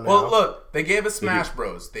Tournament. Well, look, they gave us Smash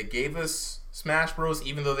Bros. They gave us Smash Bros.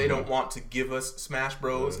 Even though they don't want to give us Smash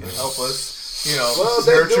Bros. And help us,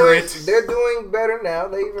 nurture it. They're doing better now.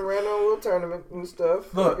 They even ran on a little tournament and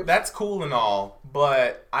stuff. Look, that's cool and all,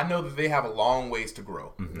 but I know that they have a long ways to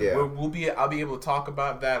grow. Mm-hmm. Yeah, I'll be able to talk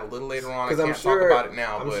about that a little later on. Because I can't talk about it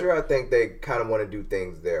now. I think they kind of want to do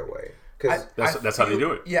things their way. That's how they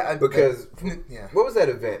do it. Yeah, because what was that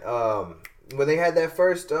event? When they had that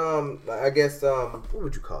first, I guess, what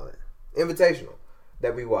would you call it? Invitational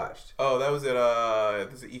that we watched. Oh, that was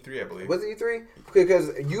at this is E3, I believe. Was it E3?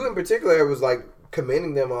 Because you in particular was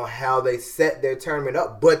commending them on how they set their tournament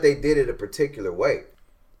up, but they did it a particular way.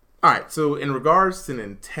 All right, so in regards to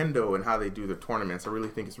Nintendo and how they do their tournaments, I really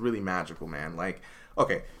think it's really magical, man.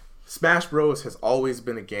 Okay, Smash Bros. Has always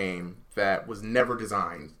been a game that was never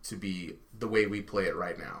designed to be the way we play it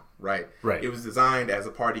right now, right? Right. It was designed as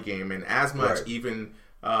a party game, and as much even...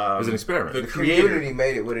 it was an experiment. The community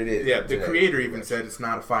made it what it is. Yeah, the creator even said it's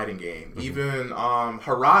not a fighting game. Mm-hmm. Even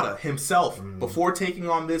Harada himself, before taking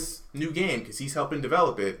on this new game, because he's helping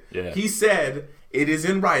develop it, he said, it is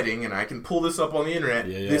in writing, and I can pull this up on the internet,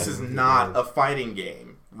 this is not a fighting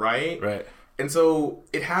game, right? Right. And so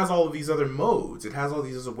it has all of these other modes. It has all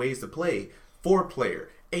these other ways to play. 4-player,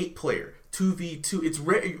 8-player, 2v2. It's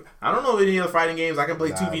rare. I don't know any other fighting games I can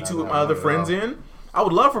play 2v2 with my other friends in. I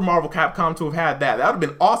would love for Marvel Capcom to have had that. That would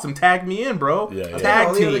have been awesome. Tag me in, bro. Yeah.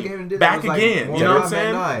 Tag team. Back again. You know what I'm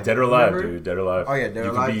saying? Dead or Alive, dude. Dead or Alive. Oh, yeah, Dead or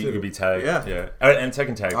Alive, too. You could be tagged. Yeah. And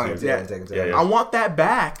Tekken Tag, too. Yeah. I want that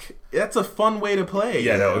back. That's a fun way to play.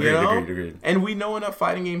 Yeah, no, agreed. And we know enough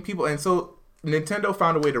fighting game people. And so Nintendo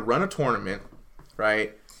found a way to run a tournament,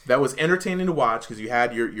 right, that was entertaining to watch because you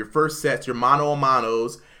had your first sets, your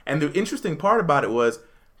mano-a-manos. And the interesting part about it was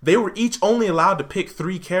they were each only allowed to pick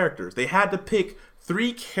 3 characters. They had to pick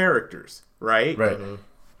 3 characters, right? Right.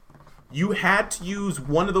 You had to use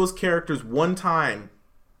one of those characters one time.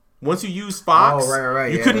 Once you use Fox,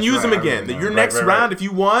 you couldn't use them again. Your next round, if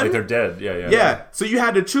you won, like they're dead. Yeah. So you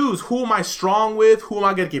had to choose who am I strong with, who am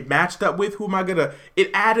I going to get matched up with, who am I going to...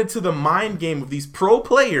 It added to the mind game of these pro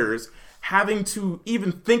players having to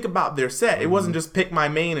even think about their set. It wasn't just pick my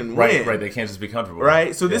main and win. Right. They can't just be comfortable.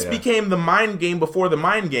 Right. So this became the mind game before the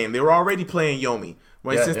mind game. They were already playing Yomi.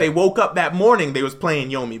 Since they woke up that morning, they was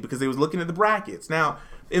playing Yomi because they was looking at the brackets. Now,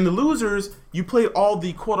 in the losers, you played all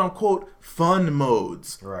the quote-unquote fun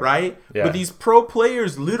modes, right? Yeah. But these pro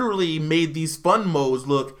players literally made these fun modes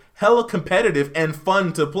look hella competitive and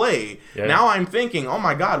fun to play. Yeah. Now I'm thinking, oh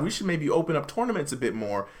my God, we should maybe open up tournaments a bit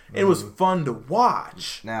more. It was fun to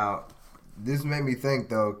watch. Now, this made me think,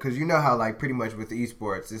 though, because you know how, like, pretty much with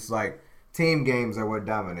esports, it's like team games are what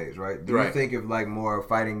dominates, right? Do you think if, like, more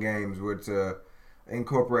fighting games were to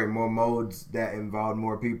incorporate more modes that involve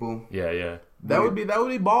more people? Yeah. That would be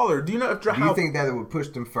baller. Do you know do you think that it would push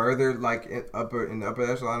them further, like in the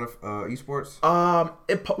upper echelon of esports?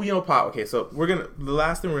 Okay, so the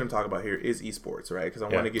last thing we're gonna talk about here is esports, right? Because I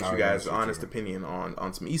want to get you guys' honest opinion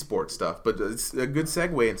on some esports stuff. But it's a good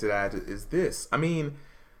segue into that is this. I mean,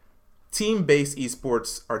 team-based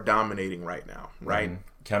esports are dominating right now, right?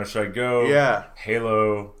 Counter-Strike Go,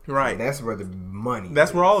 Halo, right? That's where the money.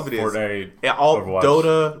 That's where all of it is. Fortnite, Overwatch,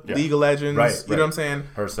 Dota, League of Legends. Right. You know what I'm saying?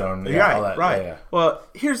 Hearthstone, all that. Right. Yeah. Well,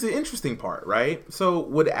 here's the interesting part, right? So,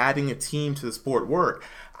 would adding a team to the sport work?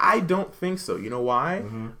 I don't think so. You know why?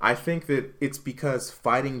 I think that it's because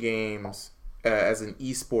fighting games as an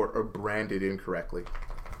esport are branded incorrectly.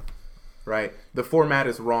 Right? The format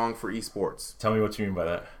is wrong for esports. Tell me what you mean by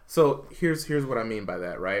that. So here's what I mean by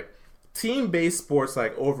that, right? Team-based sports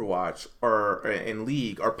like Overwatch and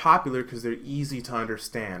League are popular because they're easy to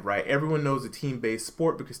understand, right? Everyone knows a team-based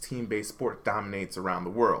sport because team-based sport dominates around the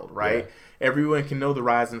world, right? Yeah. Everyone can know the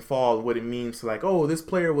rise and fall and what it means to, like, oh, this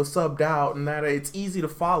player was subbed out and that. It's easy to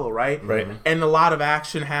follow, right? Right. And a lot of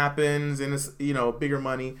action happens and it's, bigger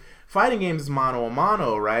money. Fighting games is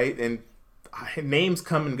mano-a-mano, right? And names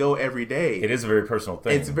come and go every day. It is a very personal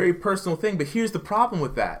thing. It's a very personal thing, but here's the problem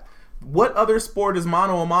with that. What other sport is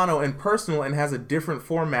mano-a-mano and personal and has a different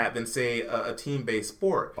format than, say, a team-based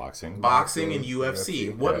sport? Boxing and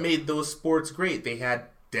UFC. What made those sports great? They had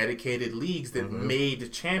dedicated leagues that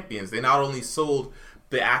made champions. They not only sold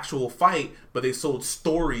the actual fight, but they sold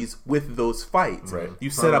stories with those fights. Right. You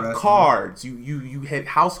set up cards. You had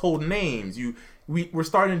household names. We're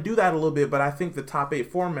starting to do that a little bit, but I think the top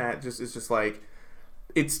 8 format is just like,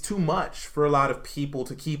 it's too much for a lot of people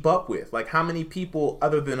to keep up with. Like, how many people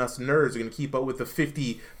other than us nerds are going to keep up with the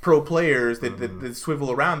 50 pro players that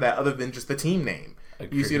swivel around that other than just the team name?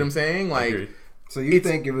 Agreed. You see what I'm saying? Like, so you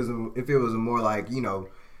think if it was a more like,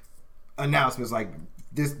 announcements like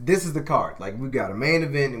this is the card. Like, we've got a main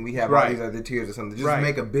event and we have all these other tiers or something. Just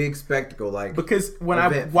make a big spectacle, like, because when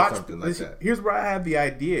I watch here's where I have the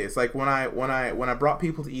idea. It's like when I brought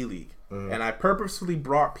people to E-League. And I purposefully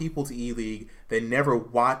brought people to E-League that never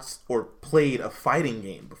watched or played a fighting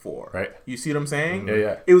game before. Right. You see what I'm saying?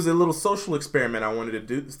 Yeah. It was a little social experiment I wanted to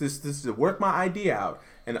do. This to work my idea out.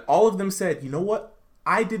 And all of them said, you know what?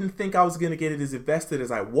 I didn't think I was going to get it as invested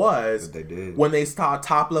as I was. But they did. When they start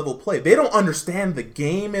top level play. They don't understand the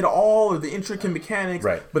game at all or the intricate mechanics.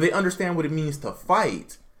 Right. But they understand what it means to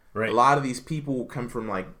fight. Right. A lot of these people come from,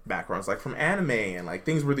 like, backgrounds like from anime and, like,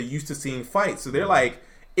 things where they're used to seeing fights. So they're like,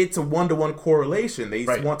 it's a 1-to-1 correlation. They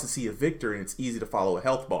just want to see a victor, and it's easy to follow a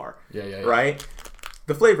health bar. Yeah. Right?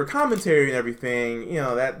 The flavor commentary and everything,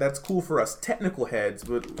 that's cool for us technical heads,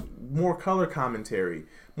 but more color commentary,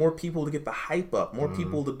 more people to get the hype up, more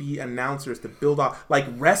people to be announcers, to build off, like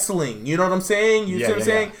wrestling. You know what I'm saying? You see what I'm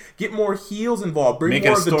saying? Get more heels involved, bring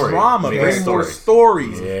more of the drama, bring more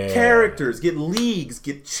stories, characters, get leagues,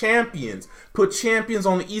 get champions. Put champions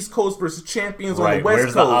on the East Coast versus champions on the West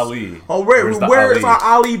Coast. The Ali? Oh, where's our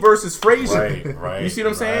Ali versus Frazier? Right. You see what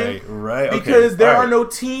I'm saying? Right. Because okay. there are no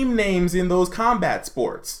team names in those combat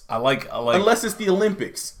sports. I like unless it's the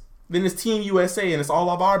Olympics. then it's Team USA and it's all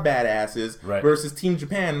of our badasses versus Team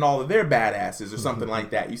Japan and all of their badasses or something like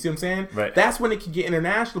that. You see what I'm saying? Right. That's when it can get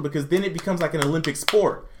international because then it becomes like an Olympic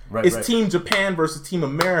sport. It's Team Japan versus Team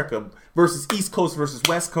America versus East Coast versus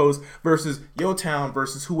West Coast versus Yo Town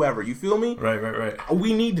versus whoever. You feel me? Right.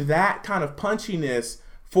 We need that kind of punchiness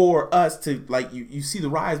for us to, like, you see the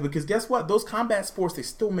rise, because guess what? Those combat sports, they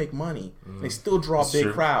still make money. They still draw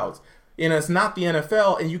big crowds. And it's not the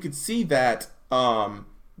NFL, and you can see that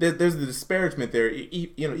there's the disparagement there,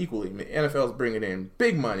 equally. I mean, NFL's bringing in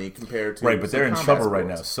big money compared to but they're in trouble sports right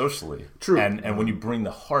now socially. True. And when you bring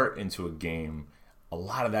the heart into a game, a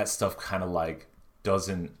lot of that stuff kind of like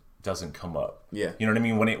doesn't come up. Yeah. You know what I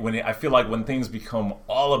mean? When I feel like when things become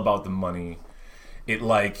all about the money, it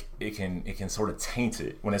can sort of taint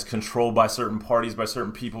it. When it's controlled by certain parties, by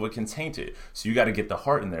certain people, it can taint it. So you got to get the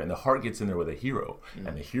heart in there, and the heart gets in there with a hero,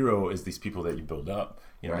 and the hero is these people that you build up.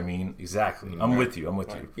 You know what I mean? Exactly. I'm with you. You know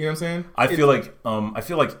what I'm saying? I feel like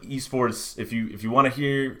esports. If you want to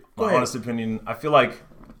hear my honest opinion, I feel like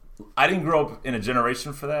I didn't grow up in a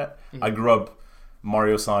generation for that. I grew up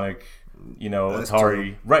Mario, Sonic, Atari.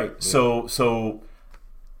 True. Right. Yeah. So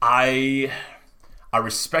I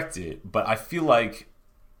respect it, but I feel like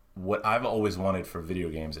what I've always wanted for video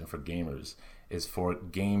games and for gamers is for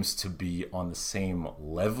games to be on the same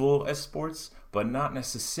level as sports, but not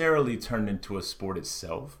necessarily turned into a sport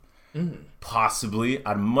itself. Possibly,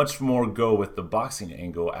 I'd much more go with the boxing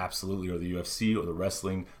angle, absolutely, or the UFC or the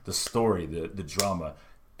wrestling, the story, the drama.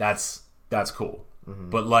 That's cool.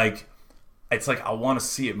 But like, it's like I want to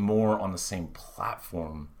see it more on the same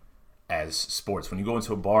platform as sports. When you go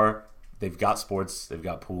into a bar, they've got sports, they've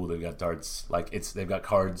got pool, they've got darts, they've got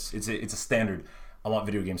cards. It's a standard. I want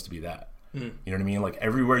video games to be that. You know what I mean? Like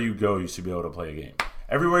everywhere you go, you should be able to play a game.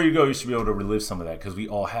 Everywhere you go, you should be able to relive some of that because we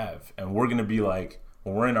all have. And we're gonna be like,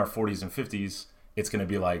 when we're in our 40s and 50s, it's gonna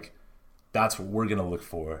be like, that's what we're gonna look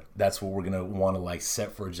for. That's what we're gonna want to like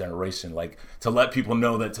set for a generation. Like to let people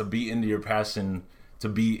know that to be into your passion, to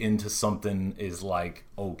be into something is like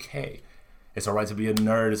okay. It's alright to be a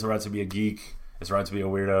nerd. It's alright to be a geek. It's alright to be a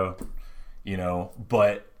weirdo.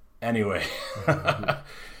 But anyway.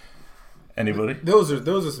 Anybody? Those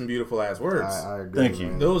are some beautiful ass words. I agree. Thank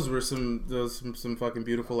you. Those were some fucking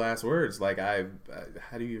beautiful ass words. Like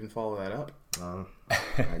how do you even follow that up?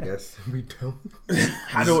 I guess we don't.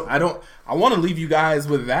 I want to leave you guys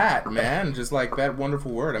with that, man. Just like that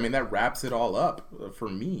wonderful word. I mean, that wraps it all up for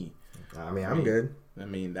me. I'm good. I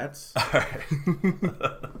mean, that's.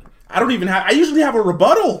 I usually have a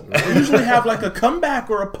rebuttal. I usually have like a comeback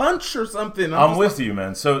or a punch or something. I'm with you,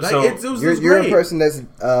 man. So you're a person that's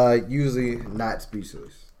usually not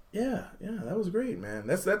speechless. Yeah, that was great, man.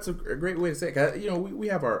 That's a great way to say it. We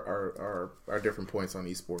have our different points on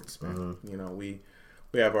esports, man. We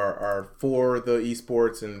have our for the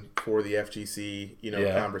esports and for the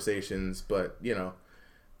FGC, conversations, but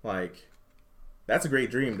like that's a great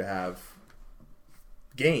dream to have.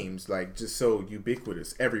 Games like just so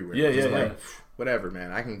ubiquitous everywhere. Yeah. Whatever,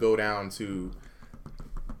 man. I can go down to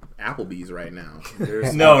Applebee's right now.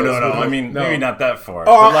 No. I mean, maybe not that far.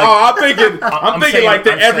 I'm thinking like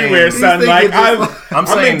the everywhere, son. Like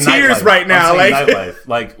I'm in tears right now. Like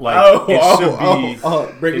nightlife. It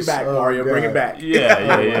should be. Bring it back, Mario. Bring it back.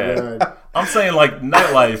 Yeah. I'm saying like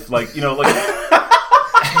nightlife,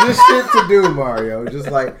 just shit to do, Mario. Just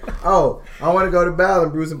like, I want to go to Bell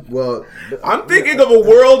and brew some. Well, I'm thinking of a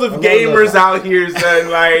world of gamers out here, son.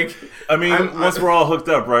 Like, once we're all hooked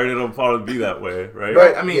up, right? It'll probably be that way, right?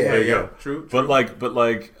 Right. There you go. True. But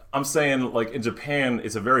like, I'm saying, like in Japan,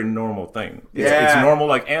 it's a very normal thing. It's normal.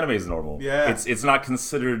 Like anime is normal. Yeah. It's not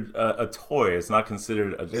considered a toy. It's not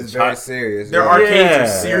considered a. It's very serious. Their arcades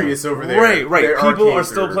are serious over there. Right. People are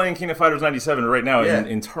still playing King of Fighters 97 right now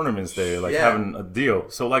in tournaments. They're having a deal.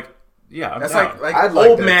 So like. Yeah, that's like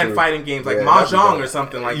old man fighting games like Mahjong or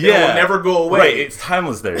something like that. It will never go away. Right, it's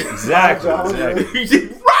timeless there. Exactly. Right,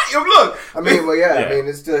 look. I mean,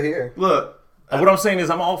 it's still here. Look. What I'm saying is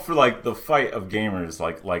I'm all for like the fight of gamers.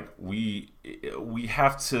 Like we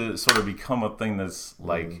have to sort of become a thing that's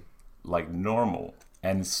like normal.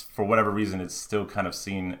 And for whatever reason, it's still kind of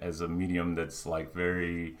seen as a medium that's like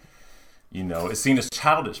very... it's seen as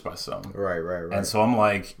childish by some. Right. And so I'm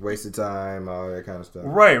like... wasted time, all that kind of stuff.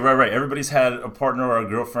 Right. Everybody's had a partner or a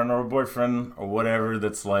girlfriend or a boyfriend or whatever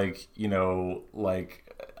that's like,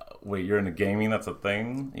 wait, you're into gaming? That's a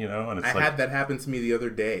thing? And it's I had that happen to me the other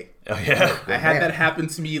day. Oh, yeah? I had that happen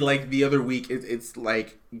to me like the other week. It's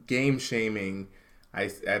like game shaming.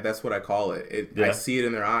 That's what I call it. I see it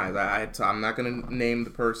in their eyes. I'm not going to name the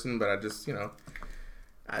person, but I just,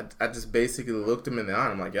 I just basically looked them in the eye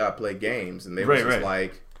and I'm like, I play games. And they were just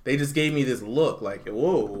like, they just gave me this look like,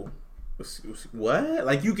 whoa, what?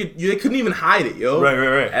 Like, they couldn't even hide it, yo.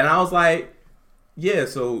 Right. And I was like, yeah,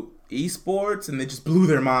 so esports, and they just blew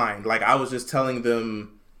their mind. Like, I was just telling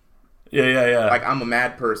them, yeah. like, I'm a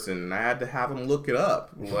mad person, and I had to have them look it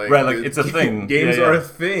up. Like, right, like, it's a thing. Games are a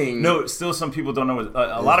thing. No, still some people don't know what,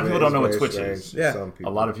 a lot of people don't know what Twitch is. Yeah. A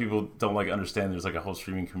lot of people don't, like, understand there's, like, a whole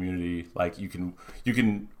streaming community. Like, you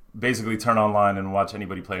can basically turn online and watch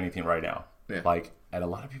anybody play anything right now. Yeah. Like, and a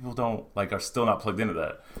lot of people don't, like, are still not plugged into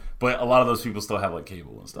that. But a lot of those people still have, like,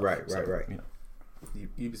 cable and stuff. Right. You know.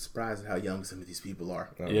 You'd be surprised at how young some of these people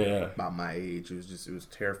are. Yeah. About my age. It was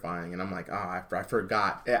terrifying. And I'm like, I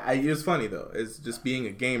forgot. It was funny, though. It's just being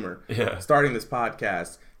a gamer. Yeah. Starting this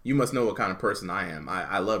podcast, you must know what kind of person I am.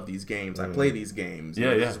 I love these games. I play these games.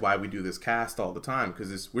 Yeah, This is why we do this cast all the time,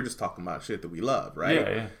 because we're just talking about shit that we love, right?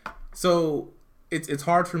 Yeah. So it's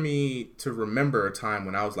hard for me to remember a time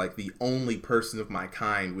when I was like the only person of my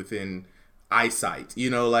kind within eyesight, you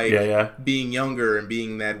know, like being younger and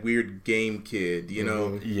being that weird game kid, you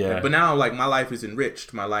know. Yeah. But now, like, my life is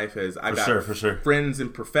enriched. My life has I got for sure. friends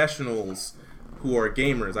and professionals who are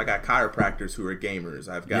gamers. I got chiropractors who are gamers.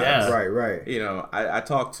 I've got right. You know, I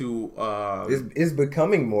talk to it's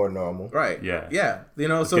becoming more normal. Right. Yeah. You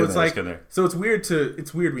know, so it's like so it's weird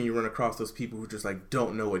when you run across those people who just like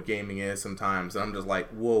don't know what gaming is sometimes. And I'm just like,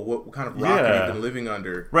 whoa, what kind of rock have you been living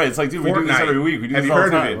under? Right. It's like, dude, we do this every week. We do have this you all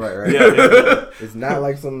heard the of time. it? Right. Yeah. It's not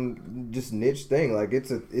like some just niche thing. Like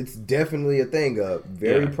it's definitely a thing, a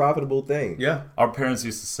very profitable thing. Yeah. Our parents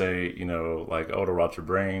used to say, you know, like, oh, to rot your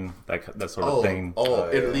brain, that sort of thing.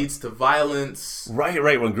 It leads to violence.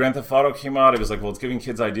 Right. When Grand Theft Auto came out, it was like, well, it's giving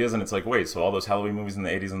kids ideas, and it's like, wait, so all those Halloween movies in the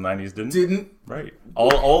 80s and 90s didn't? Right.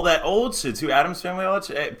 All that old shit, too. Addams Family, all that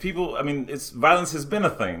shit. People, I mean, violence has been a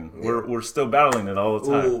thing. Yeah. We're still battling it all the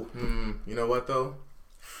time. You know what, though?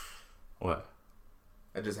 What?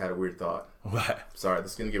 I just had a weird thought. What? Sorry,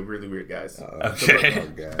 this is going to get really weird, guys. Okay.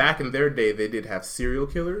 So, back in their day, they did have serial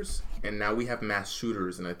killers, and now we have mass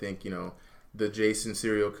shooters, and I think, you know, the Jason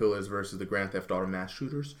serial killers versus the Grand Theft Auto mass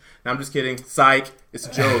shooters. Now, I'm just kidding. Psych. It's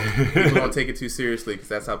a joke. People don't take it too seriously because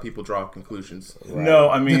that's how people draw conclusions. Right. No,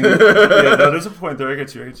 I mean, there's a point there. I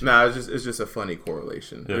get you. Nah, it's just a funny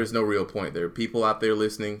correlation. Yeah. There's no real point there. People out there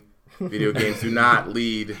listening, video games do not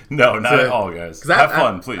lead. No, not at all, guys. Have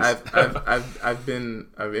fun, please. I've been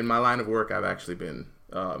in my line of work. I've actually been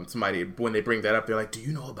somebody when they bring that up, they're like, "Do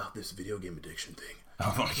you know about this video game addiction thing?"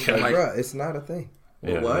 Oh my god, like, bro, it's not a thing.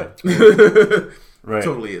 Well, what? Right.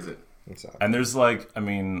 Totally isn't. And there's like, I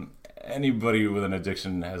mean, anybody with an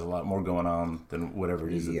addiction has a lot more going on than whatever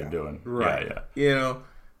it is that they're doing. Right. Yeah. You know,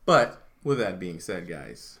 but with that being said,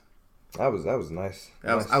 guys, that was nice.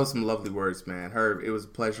 That was some lovely words, man. Herb, it was a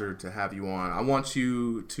pleasure to have you on. I want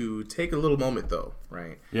you to take a little moment, though,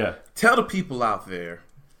 right? Yeah. Tell the people out there.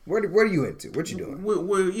 What are you into? What you doing?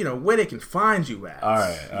 You know, where they can find you at. All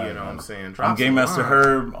right. You know what I'm saying? I'm Game Master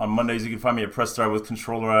Herb. On Mondays, you can find me at Press Start with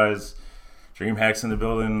Controller Eyes. Dream Hacks in the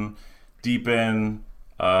building. Deep End.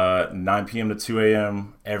 9 p.m. to 2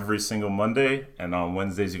 a.m. every single Monday. And on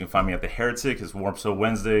Wednesdays, you can find me at The Heretic. It's Warp So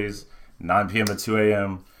Wednesdays. 9 p.m. to 2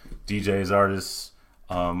 a.m. DJs, artists,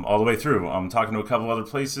 all the way through. I'm talking to a couple other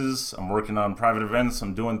places. I'm working on private events.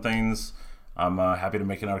 I'm doing things. I'm happy to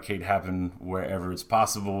make an arcade happen wherever it's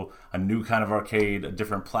possible. A new kind of arcade, a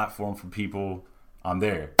different platform for people. I'm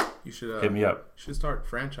there. You should hit me up. You should start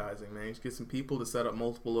franchising, man. You should get some people to set up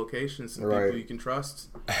multiple locations, some right. people you can trust.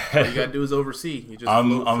 All you gotta do is oversee. You just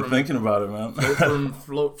I'm thinking about it, man.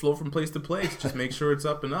 float from place to place. Just make sure it's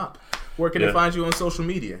up and up. Where can they find you on social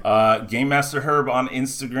media? Game Master Herb on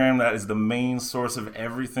Instagram. That is the main source of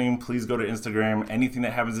everything. Please go to Instagram. Anything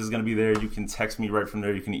that happens is going to be there. You can text me right from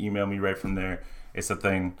there. You can email me right from there. It's a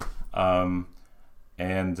thing. Every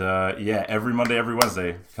Monday, every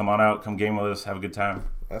Wednesday. Come on out. Come game with us. Have a good time.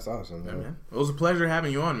 That's awesome, man. Yeah, man. It was a pleasure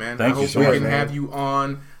having you on, man. Thank you so much. I much, hope we can man. have you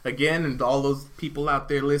on again, and all those people out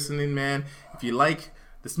there listening, man. If you like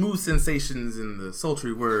the smooth sensations and the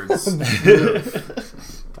sultry words,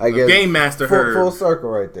 I guess Game Master Herb. Full circle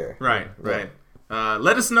right there. Right.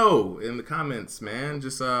 Let us know in the comments, man.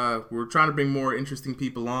 Just we're trying to bring more interesting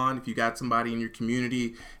people on. If you got somebody in your community,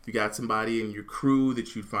 if you got somebody in your crew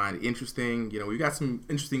that you'd find interesting, you know, we got some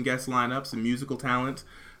interesting guest lineups, some musical talent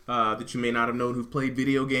that you may not have known who've played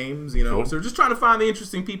video games, you know. Cool. So we're just trying to find the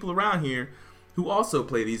interesting people around here who also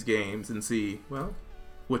play these games and see, well,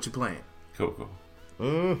 what you're playing. Cool.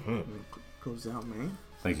 Mm-hmm. Goes out, man.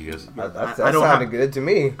 Thank you, guys. That sounded good to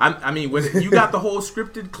me. I mean, when you got the whole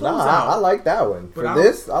scripted closeout. I like that one. For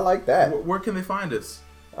this, I like that. Where can they find us?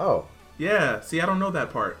 Oh. Yeah. See, I don't know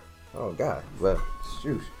that part. Oh, God. Well,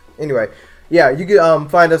 shoot. Anyway, yeah, you can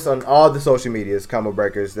find us on all the social medias, Combo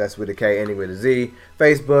Breakers. That's with a K, ending with a Z.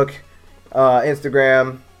 Facebook,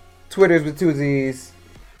 Instagram, Twitter's with 2 Z's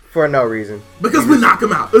for no reason. Because we knock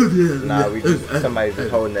them out. Nah, we just somebody's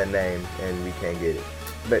just holding that name and we can't get it.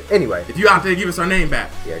 But anyway, if you out there, give us our name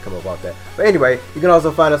back. Yeah, come up off that. But anyway, you can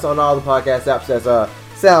also find us on all the podcast apps. That's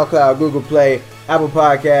SoundCloud, Google Play, Apple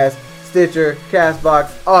Podcasts, Stitcher,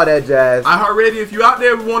 Castbox, all that jazz. iHeartRadio, if you out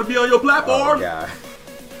there, we want to be on your platform. Oh, God.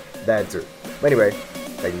 That too. But anyway,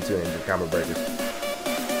 thank you for tuning in to Comic Breakers.